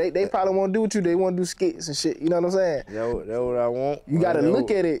looking at you. They probably want to do what you. They want to do skits and shit. You know what I'm saying? That's what I want. You got to look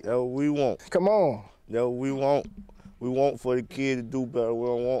at it. That's what we want. Come on. That's what we want. We want for the kid to do better. We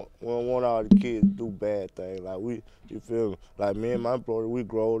don't want all the kids to do bad things. Like you feel me? Like me and my brother, we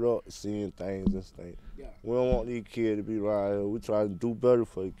growed up seeing things and things. Yeah. We don't want these kids to be around here. We try to do better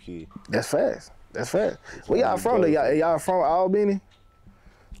for the kid. That's fast. That's fast. Where y'all from? Y'all from Albany?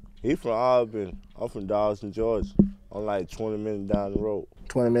 He from Albany. I'm from Dawson, Georgia. I'm like 20 minutes down the road.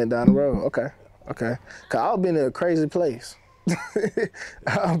 20 minutes down the road. Okay. Cause Albany is a crazy place.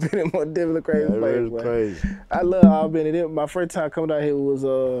 I've been in more different crazy place. Really crazy. I love Albany. My first time coming out here was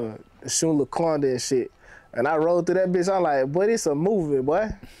shooting Laquanda and shit. And I rode through that bitch. I'm like, boy, this a movie, boy.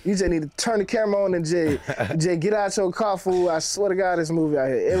 You just need to turn the camera on and just get out your car, fool. I swear to God, this movie out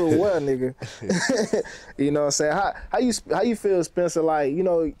here everywhere, nigga. You know what I'm saying? How you feel, Spencer? Like,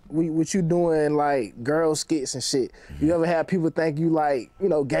 what you doing, like girl skits and shit. You ever have people think you like,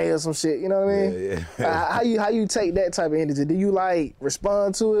 gay or some shit? You know what I mean? Yeah. How you take that type of energy? Do you like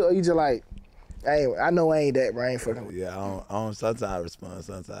respond to it, or you just like, I know I ain't that, bro. I ain't fucking with Yeah, I don't sometimes I respond,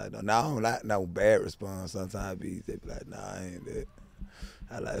 sometimes I don't. Now I don't like no bad response. Sometimes they be like, nah, I ain't that.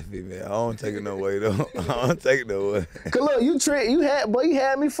 I like female. I don't take it no way though. I don't take it no way. Cause look, you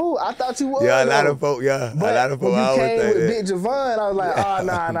had me fooled. I thought you was. Yeah, a lot though. of folk. Yeah, But a lot of folk. when I you always came think with that. Big Javon, I was like, oh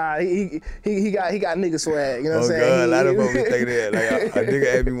nah, he got nigga swag. You know what I'm saying? God, a lot of folk be thinking that. Like a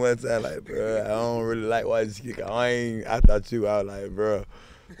nigga asked me one time, like, bro, I don't really like why you kick. I thought you. I was like, bro.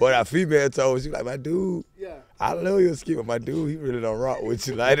 But a female told me, she like, my dude, I love your skit, but my dude, he really don't rock with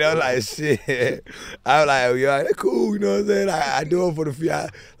you. Like, I'm like, shit. I was like, yeah, that's cool, you know what I'm saying? Like, I do it for the fee.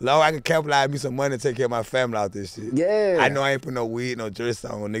 Long I can capitalize me some money and take care of my family out this shit. Yeah. I know I ain't put no wig, no dress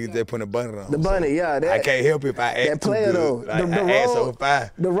on. Niggas just put a bunny on. The bunny, so yeah. I can't help it if I act that player too good. though. Like, the I act role, so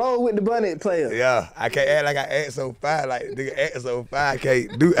fine. The role with the bunny player. Yeah, I can't act like I act so fine. Like, nigga act so fine. I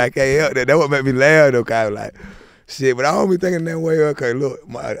can't help that. That what make me laugh though, kind of like. Shit, but I don't be thinking that way. Okay, look,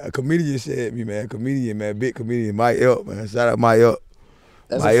 a comedian said me, man. Comedian, man, big comedian, Mike Up, man. Shout out Mike Up.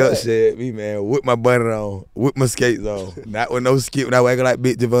 Mike Up said me, man, with my bunny on, with my skates on. Not with no skip, not acting like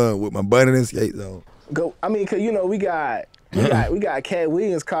Big Javon, with my bunny and skates on. Go. I mean, cause you know we got Cat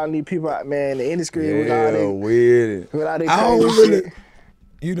Williams calling these people out, man. The industry with all that weird. With all that I don't crazy really, shit.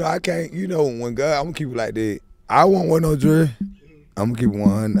 you know, I can't. You know, when God, I'm gonna keep it like that. I won't wear no dress. I'm gonna keep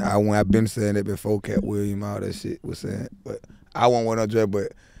 100. I've been saying that before Cat Williams, all that shit was saying, but I won't wear no dress.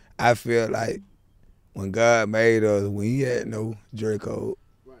 But I feel like when God made us, when He had no dress code,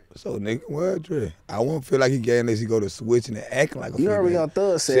 so nigga wear a dress. I won't feel like He gave unless He go to switching and acting like a female. You heard Young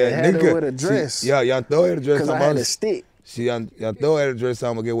Thug said had to wear a dress. Yeah, Young Thug had a dress. Cause I had a stick. See, Young Thug had a dress. So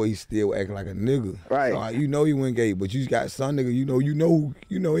I'm gonna get where he still acting like a nigga. Right. So you know he went gay, but you got some nigga. You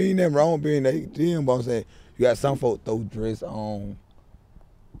know, ain't nothing wrong being that damn. But I'm saying you got some folk throw dress on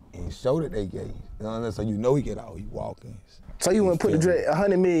and show that they gay. You know what I'm saying? So you know he get out, he walking. So you wouldn't put the dress,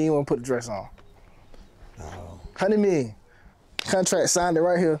 100 million, you wouldn't put the dress on? No. 100 million. Contract signed it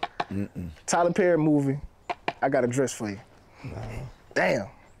right here. Tyler Perry movie. I got a dress for you. No. Damn.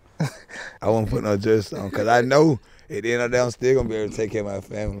 I won't put no dress on, cause I know at the end of the day I'm still gonna be able to take care of my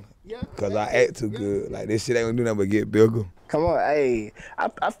family. Cause I act too good. Like this shit ain't gonna do nothing but get bigger. Come on, hey.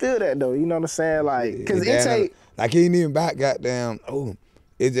 I feel that though, you know what I'm saying? Like, cause it take... Like he ain't even back goddamn,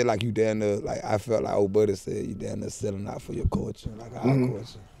 it's just like you down there, like I felt like old buddy said, you down there selling out for your culture, like our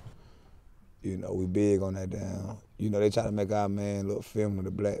culture. You know, we big on that down. You know, they try to make our man look feminine,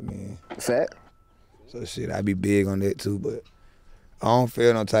 the black man. Fact. So shit, I be big on that too, but I don't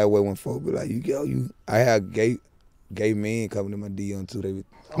feel no type of way when folk be like, I have gay men coming to my DM too, they be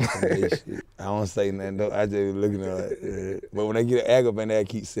on some gay shit. I don't say nothing though, I just be looking at them like, but when they get aggravated, they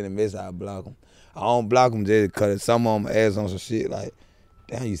keep sending messages, I block them. I don't block them just because some of them ask on some shit like,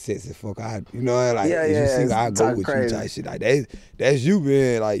 damn, you sexy fuck. You know, like, you see, I go with crazy. You type shit. Like, that's you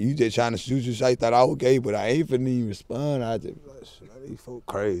being, like, you just trying to shoot your shit. I thought I was gay, but I ain't finna even respond. I just be like, shit, these folk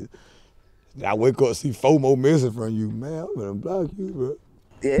crazy. I wake up, see 4 more messages from you. Man, I'm gonna block you, bro.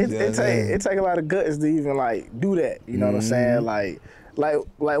 Yeah, it take a lot of guts to even, like, do that. You know what I'm saying? Like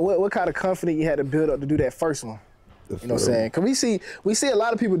what kind of confidence you had to build up to do that first one? You know what I'm saying? Cause we see a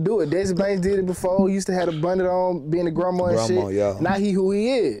lot of people do it. Desi Banks did it before. He used to have a bunnet on, being a grandma and shit. Yeah. Now he who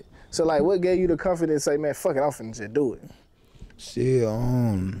he is. So like, what gave you the confidence to say, man, fuck it, I'm finna just do it? Shit,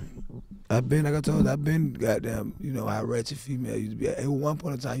 I've been goddamn, you know how ratchet female used to be. At one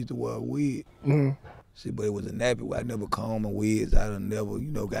point in time, I used to wear a wig. Shit, but it was a nappy where I never combed my wigs. I done never,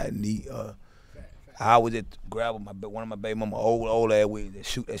 got neat. I would just grab one of my baby mama old ass wigs and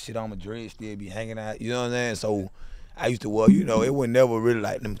shoot that shit on my dread, still be hanging out. You know what I'm saying? So I used to wear, it was never really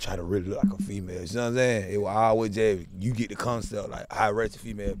like them try to really look like a female. You know what I'm saying? It was always just, you get the concept like how ratchet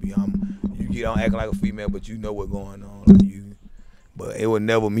female be. You get on acting like a female, but you know what's going on. Like but it was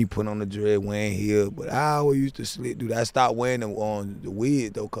never me putting on the dread, wearing heel. But I always used to slick do that. I stopped wearing them on the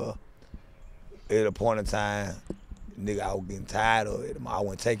wig though, cause at a point in time, nigga, I was getting tired of it. I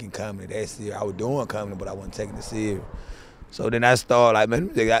wasn't taking comedy that serious. I was doing comedy, but I wasn't taking it serious. So then I started like, man,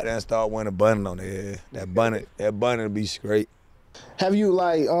 they got there and started wearing a bunnet on their head. That bunnet would be straight. Have you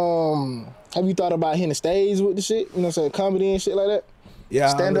thought about hitting the stage with the shit? You know what I'm saying? Comedy and shit like that? Yeah,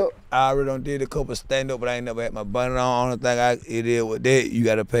 stand up. I already done did a couple stand up, but I ain't never had my bunnet on. Only thing it is with that, you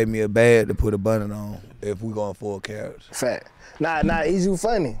gotta pay me a bag to put a bunnet on if we going full character. Fact. Nah, is you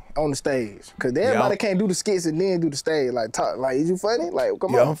funny on the stage? Cause everybody can't do the skits and then do the stage. Like talk, like is you funny? Like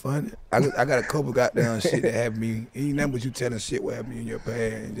come on. Yeah, I'm funny. I got a couple goddamn shit that have me. Ain't nothing but you telling shit what happened in your past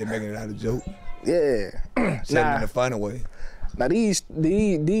and just making it out of joke. Yeah. Telling in a funny way. Now these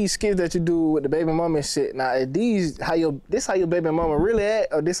skits that you do with the baby mama and shit. Now this how your baby mama really act,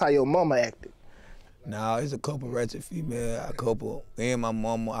 or this how your mama acted? Nah, it's a couple ratchet female, a couple, and my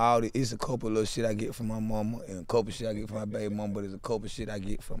mama, all the, it's a couple little shit I get from my mama, and a couple shit I get from my baby mama, but it's a couple shit I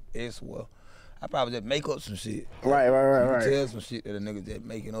get from elsewhere. I probably just make up some shit. Right. You can tell some shit that a nigga just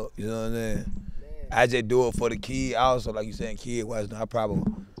making up, you know what I'm saying? I just do it for the kid also, like you saying, kid wise. I probably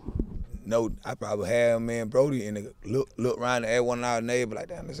have me and Brody and nigga look around at one of our neighbors like,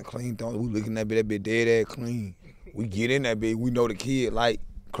 damn, that's a clean thing. We looking at that bitch dead ass clean. We get in that bitch, we know the kid like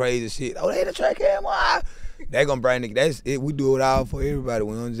crazy shit. Oh, they the track cam. They gonna bring nigga. That's it. We do it all for everybody.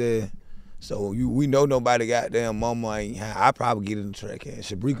 You know what I'm saying? So we know nobody goddamn mama ain't. I probably get in the track can.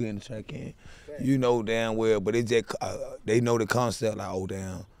 Shabrika in the track can. You know damn well, but it just they know the concept like, oh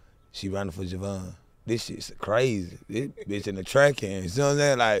damn, she running for Javon. This shit's crazy. This bitch in the track can. You know what I'm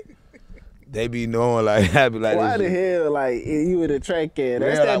saying? Like. They be knowing like I be like. Why the hell like you in the track can?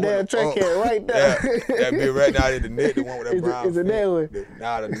 That's that like, damn track can right there. That be right now at the net, the one with that brown. Is it that one?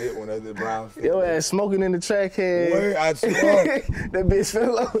 Nah, the net one that's the brown. Your ass smoking in the track can. Where I swear. That bitch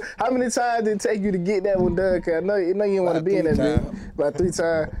fell off. How many times did it take you to get that one done? Cause I know you didn't want to be in that bitch. About 3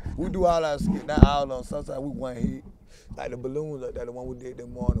 times. We do all our skit, not all on. Sometimes we one hit. Like the balloons, like that, the one we did that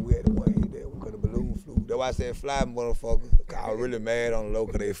morning, we had the one hit there because the balloon flew. That's why I said fly, motherfucker. I was really mad on the low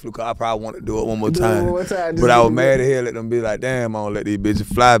because they flew. Cause I probably want to do it one more time. But I was mad at hell at them be like, damn, I don't let these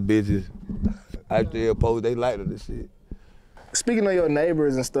bitches fly, bitches. I still post, they like this shit. Speaking of your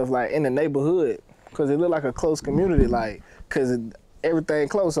neighbors and stuff, like in the neighborhood, because it look like a close community, like, because everything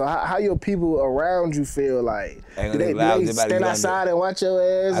close. So how your people around you feel like? Do they stand outside and watch your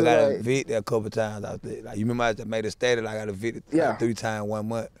ass? I got evicted a couple times out there. Like you remember I made a status, I got evicted like 3 times 1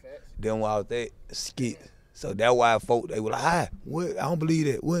 month. Then while I was there, Skits. So that's why folk they were like, what? I don't believe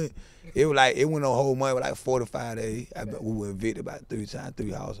that. What? It was like it went on a whole month, like 4 to 5 days. We were evicted about 3 times, 3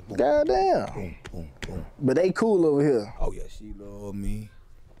 houses. Boom. Goddamn. Boom, boom, boom. But they cool over here. Oh yeah, she love me.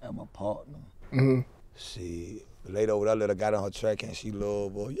 I'm a partner. Mm-hmm. Shit. The lady over there let her got on her track and she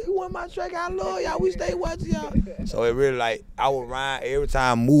love her. You want my track? I love y'all. We stay watching y'all. So it really like, I would rhyme every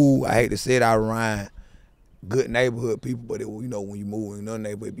time I move. I hate to say it, I rhyme good neighborhood people, but it, you know, when you move in another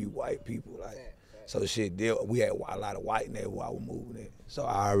neighborhood, it be white people. Like, so shit, we had a lot of white neighborhoods I was moving in. So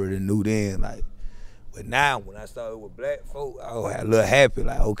I already knew then, like, but now when I started with black folk, I was a little happy,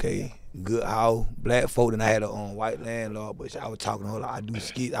 like, okay, good house, black folk, and I had a white landlord, but I was talking to her like, I do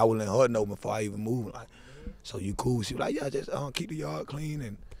skits. I was letting her know before I even moved, like, so you cool? She was like, yeah, just keep the yard clean.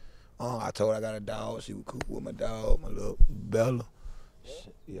 And I told her I got a dog. She was cool with my dog, my little Bella.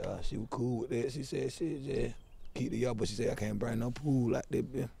 Yeah, she was cool with that. She said, shit, just keep the yard. But she said, I can't bring no pool like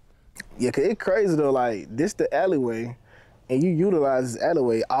that, bitch. Yeah, cause it's crazy though, like, this the alleyway, and you utilize this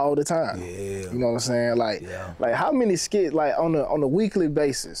alleyway all the time. Yeah. You know what I'm saying? Like, like how many skits, like, on a weekly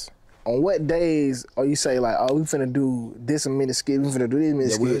basis, on what days are you say like, oh, we finna do this many skits, we finna do this many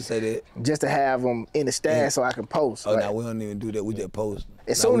skits? Yeah, we'll say that. Just to have them in the stash so I can post. Oh, like, no, we don't even do that. We just post.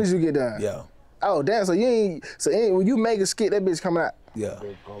 As soon as you get done? Yeah. Oh, damn, so you ain't, when you make a skit, that bitch coming out? Yeah.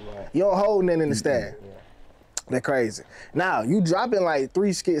 You don't hold nothing in the stash? That crazy. Now, you dropping like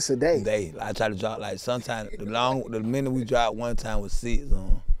 3 skits a day. I try to drop like sometimes, the minute we dropped one time was 6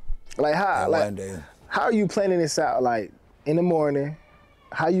 on. Like how? Like, one day. How are you planning this out? Like, in the morning,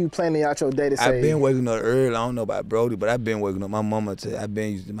 how you planning out your day to say? I've been waking up early. I don't know about Brody, but I've been waking up. My mama I've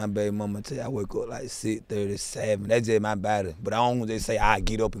been using my baby mama I wake up like 6:30, 7. That's just my body. But I don't just say I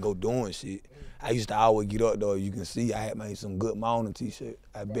get up and go doing shit. I used to always get up though. You can see I had made some Good Morning t-shirt.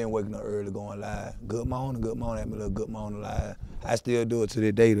 I've been waking up early going live. Good morning, I had my little Good Morning live. I still do it to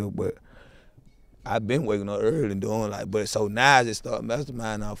this day though, but I've been waking up early and doing like, but so now I just start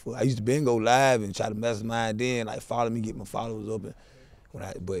masterminding off of. I used to been go live and try to mastermind then, like follow me, get my followers up.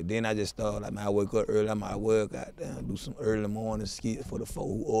 But then I just started, like, man, I wake up early, I might well goddamn do some early morning skits for the folk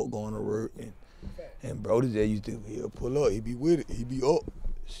who up going to work. And Brody just used to, he'll pull up, he be with it, he be up.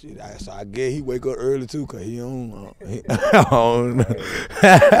 Shit, so I guess he wake up early too, cause he don't know.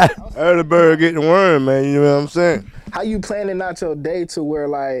 Early bird get the worm, man, you know what I'm saying? How you planning out your day to where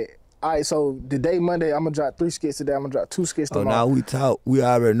like, all right, so the day Monday, I'm gonna drop 3 skits today, I'm gonna drop 2 skits tomorrow. Oh, now we talk, we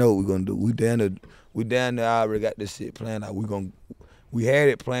already know what we're gonna do. We down there, I already got this shit planned out. We had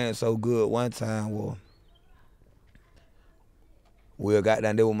it planned so good one time, well, we'll got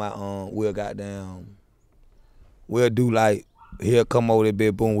down there with my, we'll do like, he'll come over there,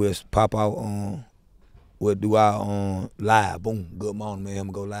 bit, boom, we'll pop out, we'll do our live, boom, Good Morning, man,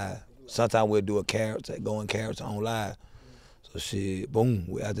 him go live. Sometimes we'll do a character, going character on live. So shit, boom,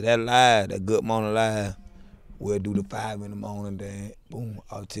 after that live, that Good Morning live, we'll do the 5 in the morning, then boom,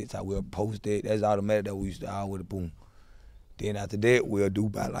 on TikTok, we'll post it. That's automatic that we used to always boom. Then after that, we'll do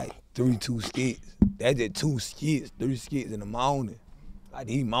about like 2 skits. That's just 2 skits, 3 skits in the morning. Like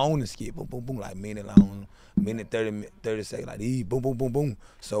these moaning skit, boom, boom, boom, like minute long, minute 30 seconds, like these boom, boom, boom, boom.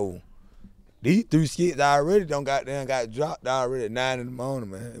 So these 3 skits already got dropped already at 9 in the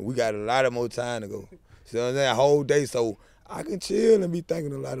morning, man. We got a lot of more time to go. See what I'm saying? A whole day, so I can chill and be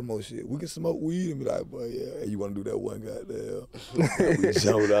thinking a lot of more shit. We can smoke weed and be like, boy, yeah, you want to do that one goddamn? We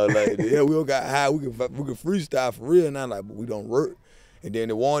jumped out like that. Yeah, we don't got high. We can freestyle for real now, like, but we don't work. And then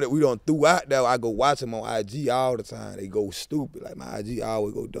the one that we don't threw out there, I go watch them on IG all the time. They go stupid. Like my IG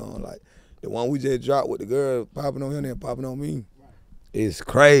always go down. Like the one we just dropped with the girl popping on him and popping on me. It's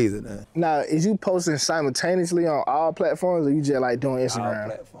crazy now. Now, is you posting simultaneously on all platforms, or you just like doing Instagram? All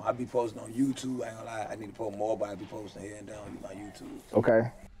platforms. I be posting on YouTube. I ain't gonna lie. I need to post more, but I be posting here and down on YouTube.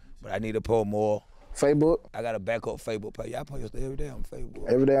 Okay. But I need to post more. Facebook? I got a backup Facebook page. I post every day on Facebook.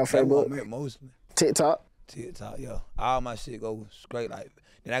 Every day on Facebook? That's what I mostly. TikTok? TikTok, yeah. All my shit go straight like.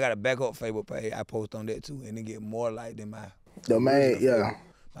 Then I got a backup Facebook page. I post on that too, and it get more like than my. The main, yeah. Facebook.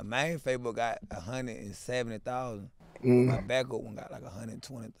 My main Facebook got 170,000. My backup one got like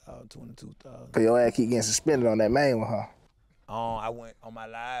 120,000, 22,000. Cause your ass keep getting suspended on that main one, huh? I went on my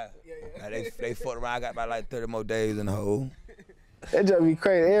live. Like they fucked around. I got about like 30 more days in the hole. That just be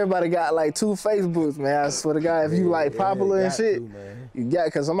crazy. Everybody got like 2 Facebooks, man. I swear to God, if you like popular and shit, you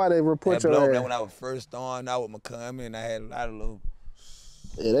got, cause somebody report your ass. That when I was first starting out with my comment, I had a lot of little.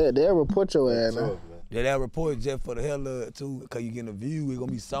 Yeah, they'll report your ass, man. Yeah, they'll report just for the hell of it too, cause you getting a view. It's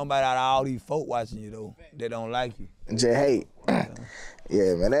gonna be somebody out of all these folk watching you though. They don't like you. Just hate.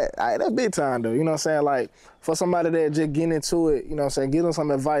 Yeah, man, that big time though. You know what I'm saying? Like for somebody that just getting into it, you know what I'm saying? Give them some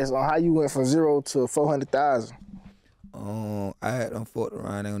advice on how you went from 0 to 400,000. I had them fucked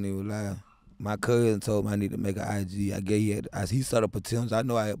around. I don't even lie. My cousin told me I need to make an IG. I gave he saw the potential. I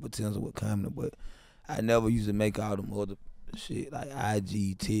know I had potential with comedy, but I never used to make all them other shit like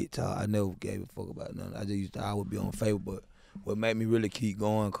IG, TikTok. I never gave a fuck about nothing. I just used to always be on Facebook. But what made me really keep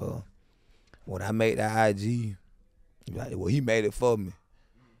going, cause when I made that IG, well, he made it for me,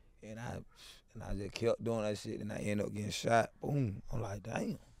 and I just kept doing that shit, and I ended up getting shot. Boom. I'm like,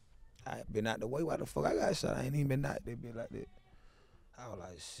 damn. I been out the way. Why the fuck I got shot? I ain't even been out there, been like that. I was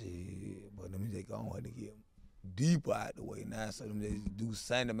like, shit. But let me just go on to get deeper out the way now. So let me just do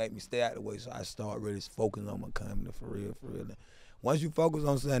something to make me stay out the way. So I start really focusing on my comedy for real, for real. Once you focus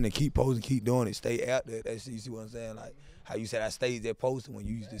on something and keep posting, keep doing it, stay out there. That shit, you see what I'm saying? Like how you said I stayed there posting when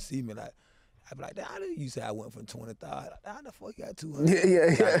you used to see me. Like I be like, how did you say I went from 20,000? Like, how the fuck you got 200?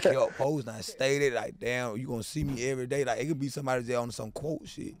 Yeah. I kept posting. I stayed there. Like, damn, you gonna see me every day. Like it could be somebody there on some quote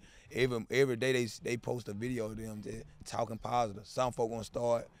shit. Every day they post a video of them just talking positive. Some folk gonna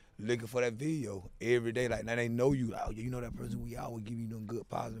start looking for that video every day. Like now they know you. Like, oh, you know that person. We always give you them good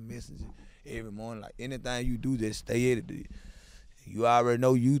positive messages every morning. Like anything you do, just stay at it. You already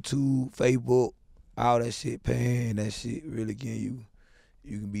know YouTube, Facebook, all that shit paying. That shit really getting you.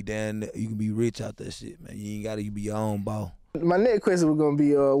 You can be down there, you can be rich out that shit, man. You ain't gotta be your own boss. My next question was gonna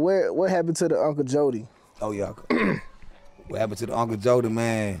be, what happened to the Uncle Jody? Oh yeah. What happened to the Uncle Jody,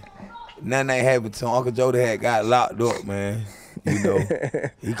 man? Nothing ain't happened to him. Uncle Jody had got locked up, man. You know,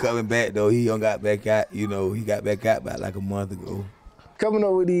 he coming back though. He done got back out. You know, he got back out about like a month ago. Coming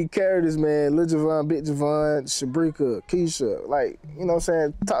up with these characters, man, Lil Javon, Big Javon, Shabrika, Kiesha, like, you know what I'm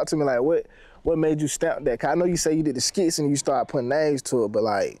saying? Talk to me, like, what made you stamp that? Cause I know you say you did the skits and you start putting names to it, but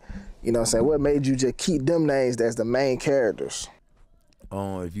like, you know what I'm saying? What made you just keep them names as the main characters?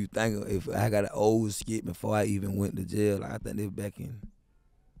 If you think, if I got an old skit before I even went to jail, like I think it was back in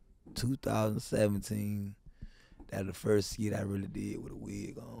 2017. That was the first skit I really did with a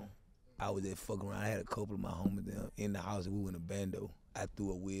wig on. I was there fucking around. I had a couple of my homies there in the house. We were in a bando. I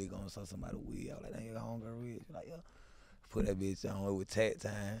threw a wig on, saw somebody wig. I was like, "Dang, you got homegirl wig?" She's like, "Yeah." Put that bitch on. It was tat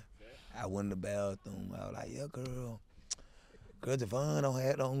time. I went in the bathroom. I was like, "Yeah, girl Javon don't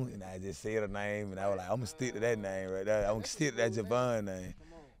have on." And I just said her name, and I was like, "I'm gonna stick to that name right there. I'm gonna stick to that Javon name."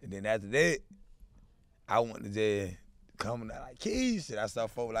 And then after that, I went to jail. Coming out like Kiesha. I saw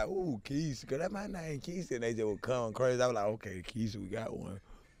folks like, "Ooh, Kiesha, girl, that's my name, Kiesha." And they just would come crazy. I was like, "Okay, Kiesha, we got one."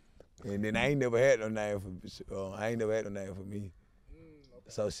 And then I ain't never had no name for me.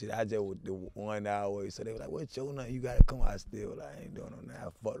 So shit, I just would do one always. So they were like, "What's your name? You gotta come out still." Like, I ain't doing no name. I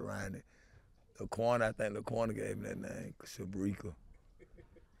fucked around it. I think the corner gave me that name, Shabrika.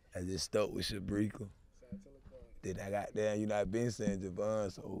 I just stuck with Shabrika. Then I got there, you know, I been saying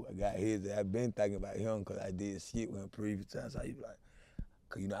Javon, so I got his. I've been thinking about him because I did skit with him previous times. So I used to be like,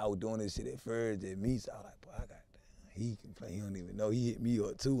 because, you know, I was doing this shit at first at me, so I was like, boy, I got that. He can play. He don't even know. He hit me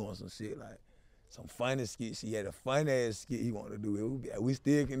up too on some shit, like some funny skit. He had a funny ass skit he wanted to do. We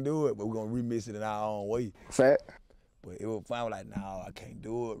still can do it, but we're going to remix it in our own way. Fact. But it was fine. I was like, no, I can't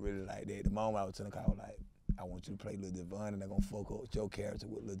do it really like that. The moment I was telling him, I was like, I want you to play Lil Javon, and they're gonna fuck up with your character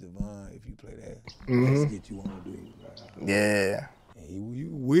with Lil Javon if you play that. Mhm. Skit you wanna do. Yeah. And he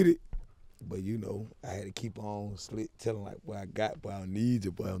with it. But you know, I had to keep on telling like what I got, but I don't need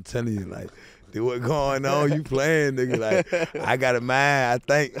you, but I'm telling you, like, dude, what going on? You playing, nigga? Like, I got a mind. I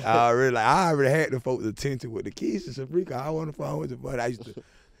think I already had the folks' attention with the Kiesha, Sabrika. I want to phone with you, but I used to.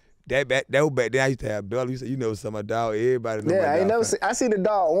 That was back then. I used to have Bella. You know, some of my dog. Everybody know my dog. I ain't never I see the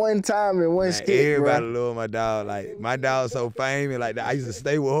dog one time in one skit. Everybody love my dog. Like my dog so famous. Like I used to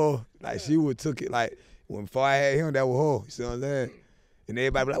stay with her. Like she would took it. Like before I had him, that was her. You see what I'm saying? And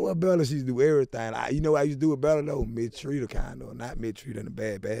everybody be like, well, Bella, she used to do everything. Like, you know what I used to do with Bella, though? Mistreat her, kind of. Not mistreat her in a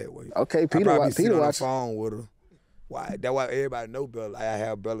bad way. Okay, Peter on the watch. phone with her. That's why everybody know Bella. Like, I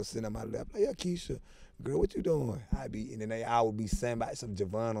have Bella sitting on my lap. Like, yeah, Kiesha, girl, what you doing? And then I would be saying about some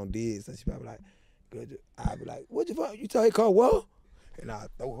Javon on digs. And she probably like, girl, I'd be like, what Javon? You tell her call what? And I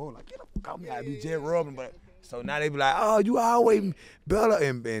throw her like, get up, call me. I'd be jet rubbing, but. So now they be like, oh, you always Bella,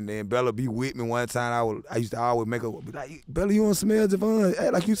 and then Bella be with me one time. I used to always make her be like, Bella, you want to smell Javon?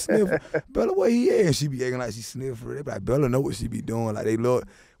 Act like you sniff. Bella, where he at? And she be acting like she sniff her. They be like, Bella know what she be doing. Like they look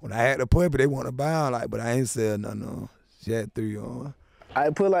when I had the puppy, they want to bound like, but I ain't said nothing. She had 3 on.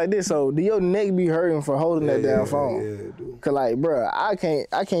 I put it like this, so do your neck be hurting for holding that damn phone? Yeah, dude. Cause like, bro, I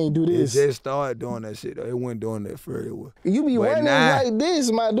can't do this. It just started doing that shit though. It wasn't doing that for it. You be running like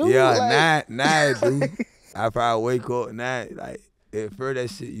this, my dude. Yeah, like, nah, dude. I probably wake up now, like, at first that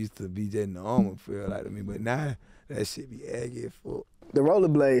shit used to be just normal, feel like to me, but now that shit be aggy as fuck. The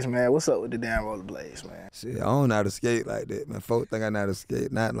rollerblades, man. What's up with the damn rollerblades, man? Shit, I don't know how to skate like that, man. Folks think I know how to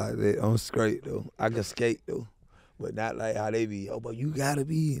skate, not like that. I'm straight, though. I can skate, though, but not like how they be, oh, but you gotta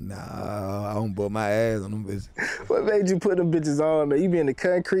be. Nah, I don't bust my ass on them bitches. What made you put them bitches on, man? You be in the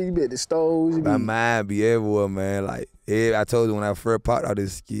concrete, you be at the stoves. My mind be everywhere, man. Like, I told you when I first popped out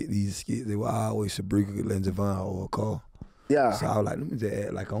these skits, they were always Sabrika and Javon or a car. Yeah. So I was like, let me just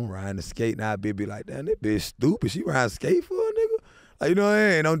act like I'm riding the skate. Now bitch be like, damn, that bitch stupid. She riding skate for a nigga? Like, you know what I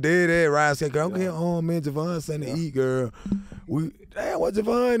mean? I'm dead at riding skate. Girl, I'm getting home, man. Javon something to eat, girl. Damn, what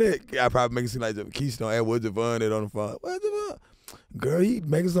Javon at? I probably make it seem like Kiesha don't ask what Javon at on the phone. What Javon? Girl, he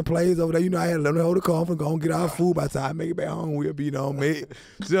making some plays over there. You know, I had to let him hold the car and go and get our food. By the time I make it back home, we'll be on mate.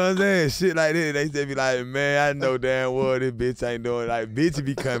 See what I'm saying? Shit like that. They just be like, man, I know damn well this bitch ain't doing. Like, bitch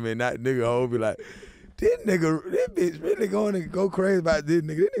be coming, not nigga hoe be like, this bitch really going to go crazy about this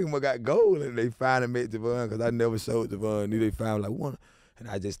nigga. This nigga got gold. And they finally met Javon because I never showed Javon. Knew they found like one. And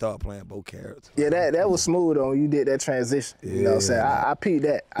I just started playing both characters. Yeah, that was smooth on you did that transition. Yeah. You know what I'm saying? I peeped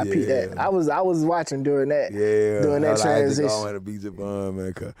that. I peeped that. I was watching during that. Yeah. During that transition. I had to be Javon,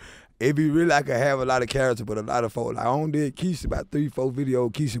 man. Cause it be really like I have a lot of characters, but a lot of folks. Like I only did Kiesha, about 3-4 video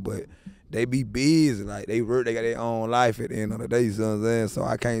Kiesha, but they be busy. Like they got their own life at the end of the day. You know what I'm saying? So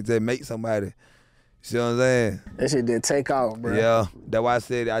I can't just make somebody. You see what I'm saying? That shit did take off, bro. Yeah. That's why I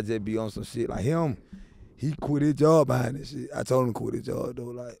said I just be on some shit like him. He quit his job behind this shit. I told him to quit his job though,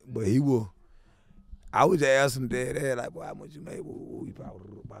 like, but he will. I was just asking him dad, like, boy, how much you make? Well, you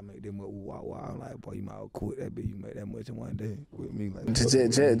probably make that much. I'm like, boy, you might well quit that, but you make that much in one day with me. Like, just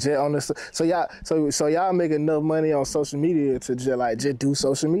on this. So y'all make enough money on social media to just do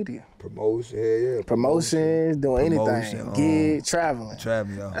social media. Promotion, yeah. Promotions, doing anything. Gig, traveling.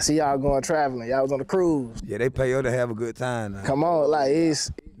 Traveling, y'all. I see y'all going traveling. Y'all was on the cruise. Yeah, they pay you to have a good time now. Come on, like it's.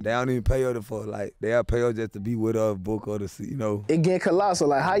 They don't even pay her for like they'll pay her just to be with her, book her to see, you know. It get colossal.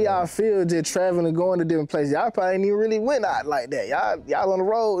 Like how y'all feel just traveling and going to different places? Y'all probably ain't even really went out like that. Y'all on the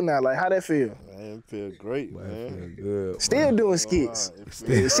road now. Like how that feel? Man, it feel great, man. It feel good. Still doing skits.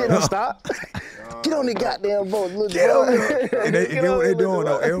 Shit don't stop. Get on the goddamn boat, little Get on there. And they what they doing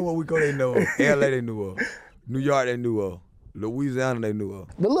though. Everywhere we go, they know her. LA, they knew her. New York, they knew her. Louisiana, they knew her.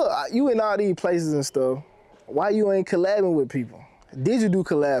 But look, you in all these places and stuff. Why you ain't collabing with people? Did you do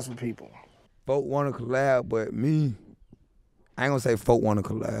collabs with people? Folk want to collab, but me, I ain't gonna say folk want to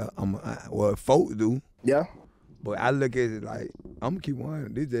collab. Well, folk do. Yeah. But I look at it like, I'm gonna keep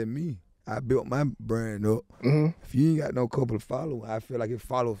one. This just me. I built my brand up. Mm-hmm. If you ain't got no couple of followers, I feel like it's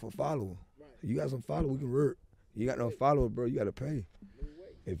follower for follower. You got some followers, we can work. You got no followers, bro, you gotta pay.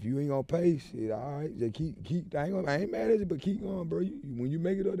 If you ain't gonna pay, shit, all right, just keep. I ain't mad at you, but keep going, bro. When you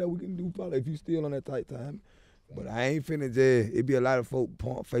make it up, that we can do follow. If you still on that tight time. But I ain't finna just, it be a lot of folk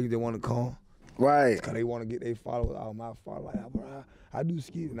pump fake that want to come. Right. Cause they want to get their followers out. My followers, like, bro, I do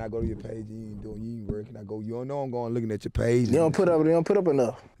skits and I go to your page, you ain't working. I go, you don't know I'm going looking at your page. They don't put up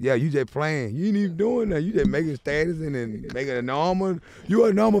enough. Yeah, you just playing. You ain't even doing that. You just making status and then making a normal. You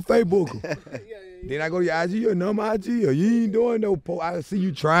a normal Facebooker. Then I go to your IG, you a normal IG, or you ain't doing no post. I see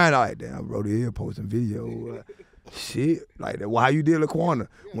you trying like that. I wrote it here, posting video. Shit, like that. Well, how you did Laquana?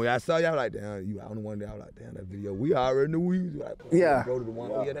 When I saw y'all like, damn, you out on one day. I was like, damn, that video. We already knew we was like, Yeah. Go to the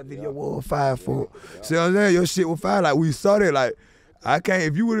one. Oh yeah, that video was fire for. See what I'm saying? Your shit was fire. Like we saw that. Like I can't.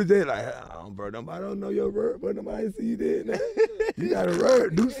 If you would have said like, bro, nobody don't know your work, but nobody see you did that. You gotta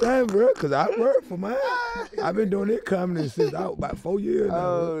work, do something, bro. Cause I work for mine. I've been doing it comedy since I was about 4 years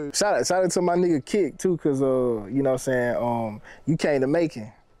now. Shout out to my nigga Kick too, cause you know what I'm saying. You came to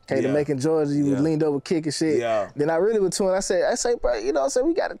Macon. Came to Macon, Georgia, you was leaned over Kick and shit. Yeah. Then I really was touring. I say, bro, you know what I'm saying,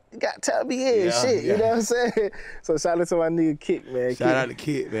 we gotta tell me here and shit, you know what I'm saying? So shout out to my nigga Kick, man. Shout out to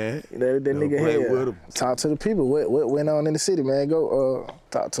Kick, man. You know, that nigga here. Talk to the people. What went on in the city, man? Go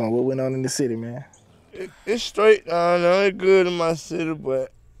talk to them. What went on in the city, man? It's straight. It's good in my city,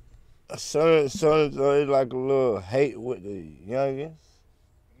 but some it's like a little hate with the youngins.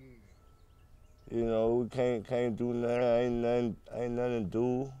 You know, we can't do nothing. Ain't nothing to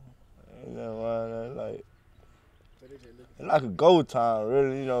do. Ain't nothing around there. Like it's like a go time,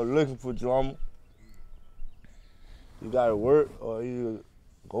 really. You know, looking for drama. You gotta work or you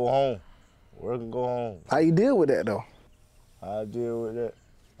go home. Work and go home. How you deal with that though? How I deal with that?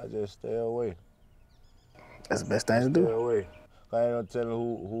 I just stay away. That's the best thing to do. Stay away. I ain't no telling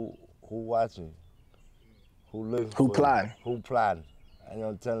who watching, who looking, who plotting, who plotting. I ain't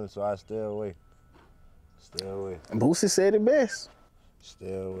no telling, so I stay away. Stay away. And Boosie said it best.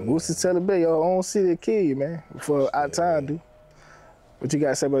 Stay away. Boosie tell it best. Your own city will kill you, man. Before our time do. What you got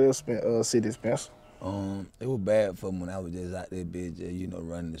to say about your city, Spencer? It was bad for me when I was just out there, bitch, you know,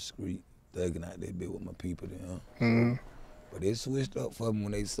 running the street, thugging out there, bitch, with my people there. But it switched up for me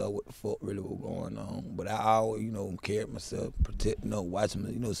when they saw what the fuck really was going on. But I always, you know, cared myself, protect, you know, watching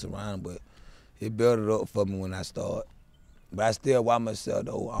me, you know, surround. But it built it up for me when I started. But I still watch myself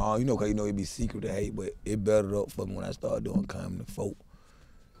though. You know, cause you know it be secret to hate, but it built it up for me when I started doing comedy. Folk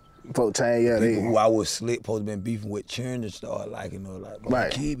change, yeah. People who I was slick, supposed to been beefing with, churn and start like, you know, like,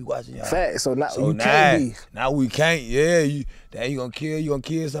 right. Kid be watching y'all. Fact. So now you can't beef. Now we can't. Yeah, you gonna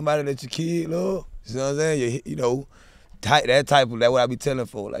kill somebody that your kid love. You know what I'm saying? You know. That type of, that what I be telling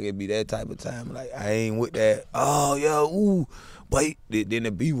folks, like it be that type of time, like I ain't with that, oh yeah, ooh, but then the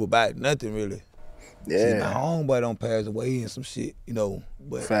beef about nothing really. Yeah. See, my homeboy don't pass away and some shit, you know,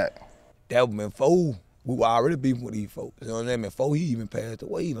 but fact. That was before we were already beefing with these folks, you know what I'm saying? Before he even passed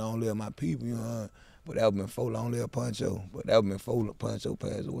away, long live my people, you know, but that was before long live Pancho, but that was before Pancho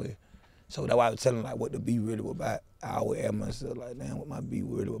passed away. So that's why I was telling like what the beef really was about. I always ask myself like, damn, what my beef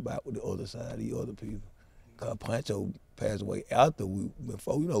really was about with the other side, these other people. Cause Pancho passed away after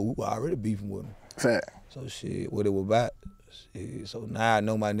before, you know, we were already beefing with him. Fact. So shit, what it was about. Shit. So now I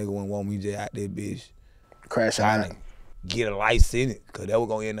know my nigga wouldn't want me just out there, bitch. Crashing out. Trying to get a life in it. Cause that was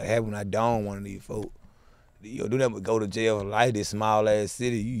gonna end up happening when I don't one of these folks. You do that but go to jail for life, this small ass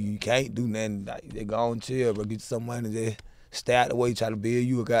city. You can't do nothing. Like, they go on chill, bro. Get you some money, just stay out the way, try to build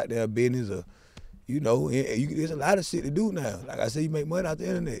you a goddamn business or, you know, there's a lot of shit to do now. Like I said, you make money out the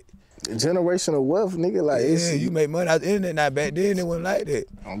internet. Generational wealth, nigga, like yeah, you make money out the internet. Now back then it wasn't like that.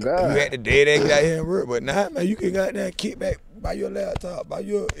 Oh God. You had to dead ass get out here and work, but now man, you can goddamn kick back, buy your laptop,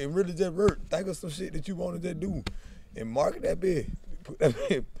 and really just work. Think of some shit that you want to just do, and market that bitch. Put that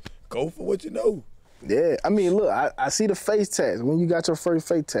bitch. Go for what you know. Yeah, I mean, look, I see the face tats. When you got your first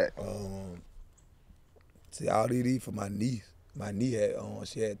face tat? See all these for my niece. My niece had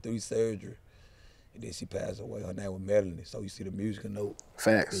she had 3 surgeries. And then she passed away. Her name was Melanie. So you see the musical note.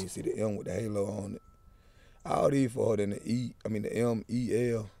 Facts. Then you see the M with the halo on it. All these for her, then the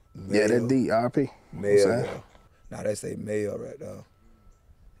M-E-L. Yeah, that D, RP. Male. Now they say male right now.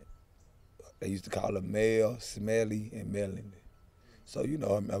 They used to call her Mel, Smelly, and Melanie. So, you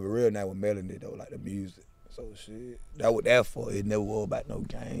know, her real name was Melanie, though, like the music. So, shit, that was that for. It never was about no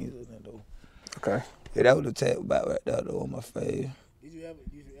games or nothing, though. Okay. Yeah, that was the tag about right there, though, on my face. Did you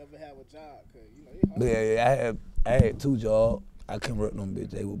ever have a job? Cause, you know, yeah, I had 2 jobs. I couldn't work them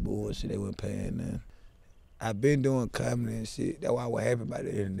bitch. They were bullshit. They weren't paying nothing. I've been doing comedy and shit. That's why I was happy about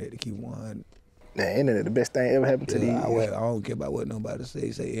the internet to keep 100. The internet, the best thing ever happened to these. I don't care about what nobody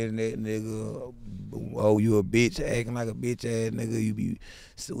say. Say internet nigga, oh you a bitch, acting like a bitch ass nigga. You be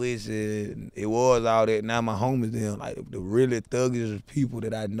switching. It was all that. Now my homies them like the really thuggish people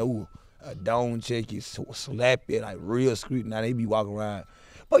that I know. Don't check you, slap it like real street. Now they be walking around.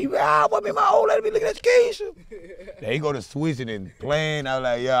 But you what me my old lady be looking at your Kiesha. They go to switching and playing. I was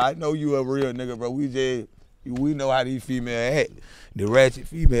like, yeah, I know you a real nigga, bro. We know how these females act. The ratchet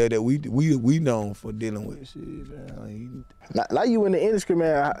female that we known for dealing with shit. Man. Like you in the industry,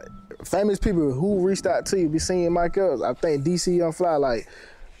 man. Famous people who reached out to you, be seeing Mike Ellis. I think DC Young Fly. Like,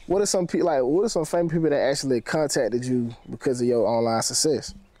 what are some famous people that actually contacted you because of your online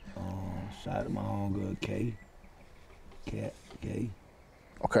success? Shout out to my homegirl Kay. Kay.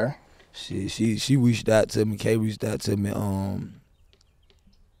 Okay. She reached out to me. Kay reached out to me.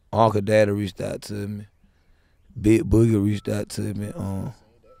 Uncle Daddy reached out to me. Big Boogie reached out to me.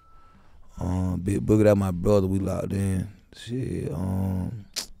 Big Boogie, that my brother. We locked in. Shit.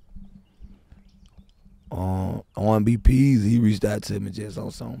 R&B-P's, he reached out to me just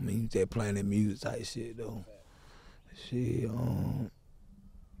on something. He just playing that music type shit though. Shit.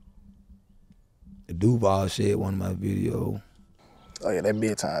 The Duval shit, one of my videos. Oh yeah, that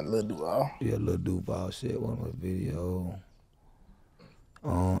big time, Lil Duval. Yeah, Lil Duval shit, one of my videos.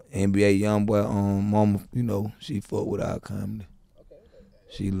 NBA Youngboy, mama, you know, she fuck with our comedy.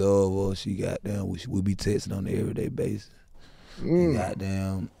 She love her. She goddamn, we be texting on an everyday basis.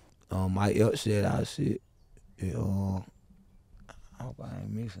 Goddamn, Mike Elk said our shit. Yeah, I hope I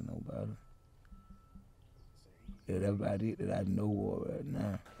ain't missing nobody. Yeah, that's about it that I know of right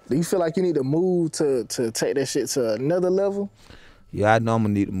now. Do you feel like you need to move to take that shit to another level? Yeah, I know I'm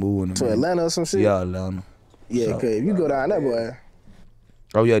gonna need to move in a To minute. Atlanta or some shit? Yeah, Atlanta. Yeah, So- cause if you go down there, boy.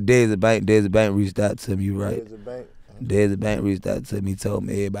 Oh yeah, Desi Bank reached out to me, you right? There's a bank. Desi Bank reached out to me, told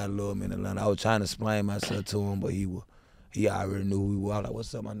me everybody love me in Atlanta. I was trying to explain myself to him, but he already knew who he was. I was like,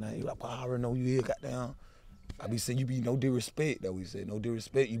 what's up, my name? He was like, well, I already know you here, goddamn. I be saying you be no disrespect, that we said. No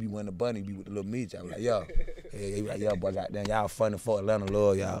disrespect, you be wearing the bunny, you be with the little meat. I was like, yo. Yeah, he was like, yo, boy, goddamn, y'all funny for Atlanta,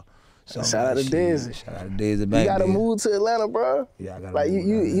 love y'all. So, Shout out to Desi. Shout out to Desi Bank. You gotta Desi. move to Atlanta, bro. Yeah, I gotta Like move down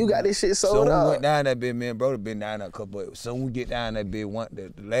you there. got this shit So sold we out. went down that bit, man, brother been down there a couple, but soon we get down that bit,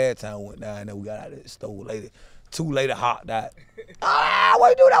 the last time we went down there, we got out of the store later. 2 later hopped out. What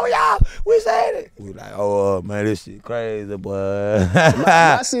you do that with y'all? We said it. We like, oh man, this shit crazy, boy.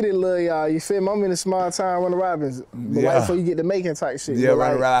 My city love y'all, you feel me? I'm in a small town, Running Robins. But right before you get to Macon type shit. Yeah, but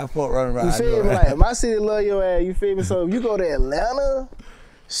running like, around, fuck running around. You feel me? Like, my city love your ass, you feel me? So if you go to Atlanta,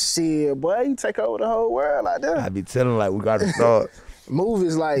 shit, boy, you take over the whole world like that. I be telling like we gotta start.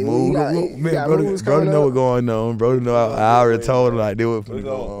 Movies like, Move, you got brother, movies brother coming know up. what's going on. Brother know I already told him like they were We're finna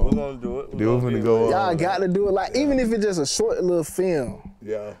go gonna on. do it. They were finna go on. Y'all got to do it, like, even if it's just a short little film.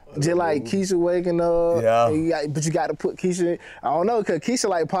 Yeah. Just like Kiesha waking up, Yeah. and but you got to put Kiesha. I don't know, cause Kiesha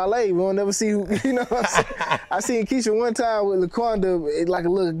like parlay. We don't never see who. You know what I'm saying? I seen Kiesha one time with Laquanda, like a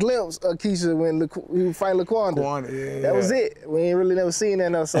little glimpse of Kiesha when he was fighting Laquanda. Yeah, That was it. We ain't really never seen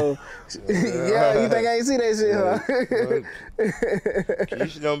that though. So yeah, you think I ain't see that shit? Huh?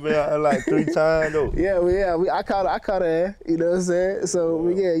 Kiesha done been out there like 3 times though. I caught her ass, you know what I'm saying? So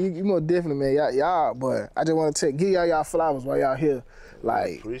yeah, you more definitely, man. Y'all, but I just want to give y'all flowers while y'all here.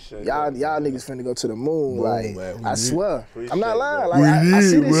 Like Appreciate y'all that. niggas finna go to the moon. Like man, we I need swear, Appreciate I'm not lying. that. Like I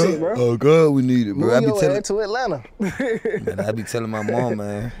see this shit, bro. Oh God, we need it, bro. Move I be your telling, ass to Atlanta. man, I be telling my mom,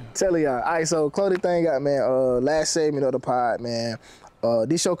 man. Telling y'all. All right, so clothing thing got, man. Last segment of the pod, man.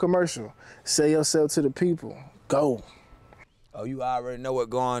 This your commercial. Sell yourself to the people. Go. Oh, you already know what's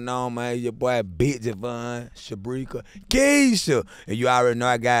going on, man. Your boy Big Javon, Shabrika, Kiesha. And you already know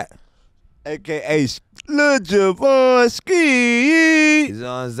I got, AKA Lil Javon Skits. you know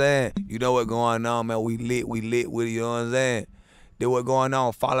what I'm saying? You know what's going on, man. We lit with it, you know what I'm saying? Then what's going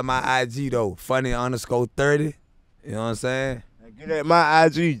on? Follow my IG, though. Funny_30. You know what I'm saying? Get at my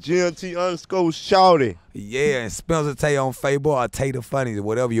IG, GMT_Shawty. Yeah, and Spencer Tay on Facebook or Tay the Funny,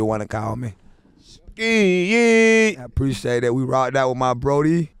 whatever you want to call me. Skits. I appreciate that. We rocked out with my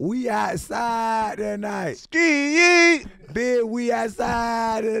Brody. We outside tonight. Skits. Big, we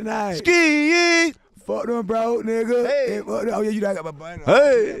outside tonight. Skits. Fuck them, bro, nigga. Hey. Oh, yeah, you done got my bunny.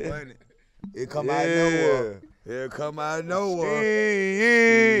 Hey. Yeah, bunny. It come out of nowhere. It come out of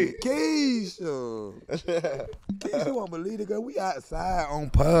nowhere. Skits. Kiesha. Kiesha won't believe it, girl. We outside on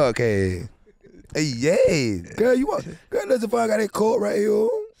podcast. Hey, yeah. Girl, let's if I got that coat right here.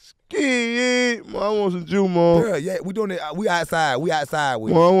 Skits. Man, I want some juice, man. Girl, yeah, we doing it. We outside. We outside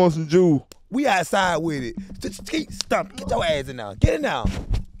with Man, it. I want some juice. We outside with it. Just keep stumping. Get your ass in now. Get in now.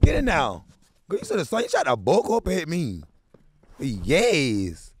 Get in now. Girl, you should have you tried to bulk up at me.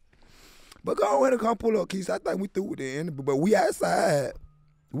 Yes. But go ahead and come pull up, Keisha. I think we through with the end. But we outside.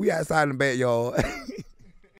 We outside in the backyard.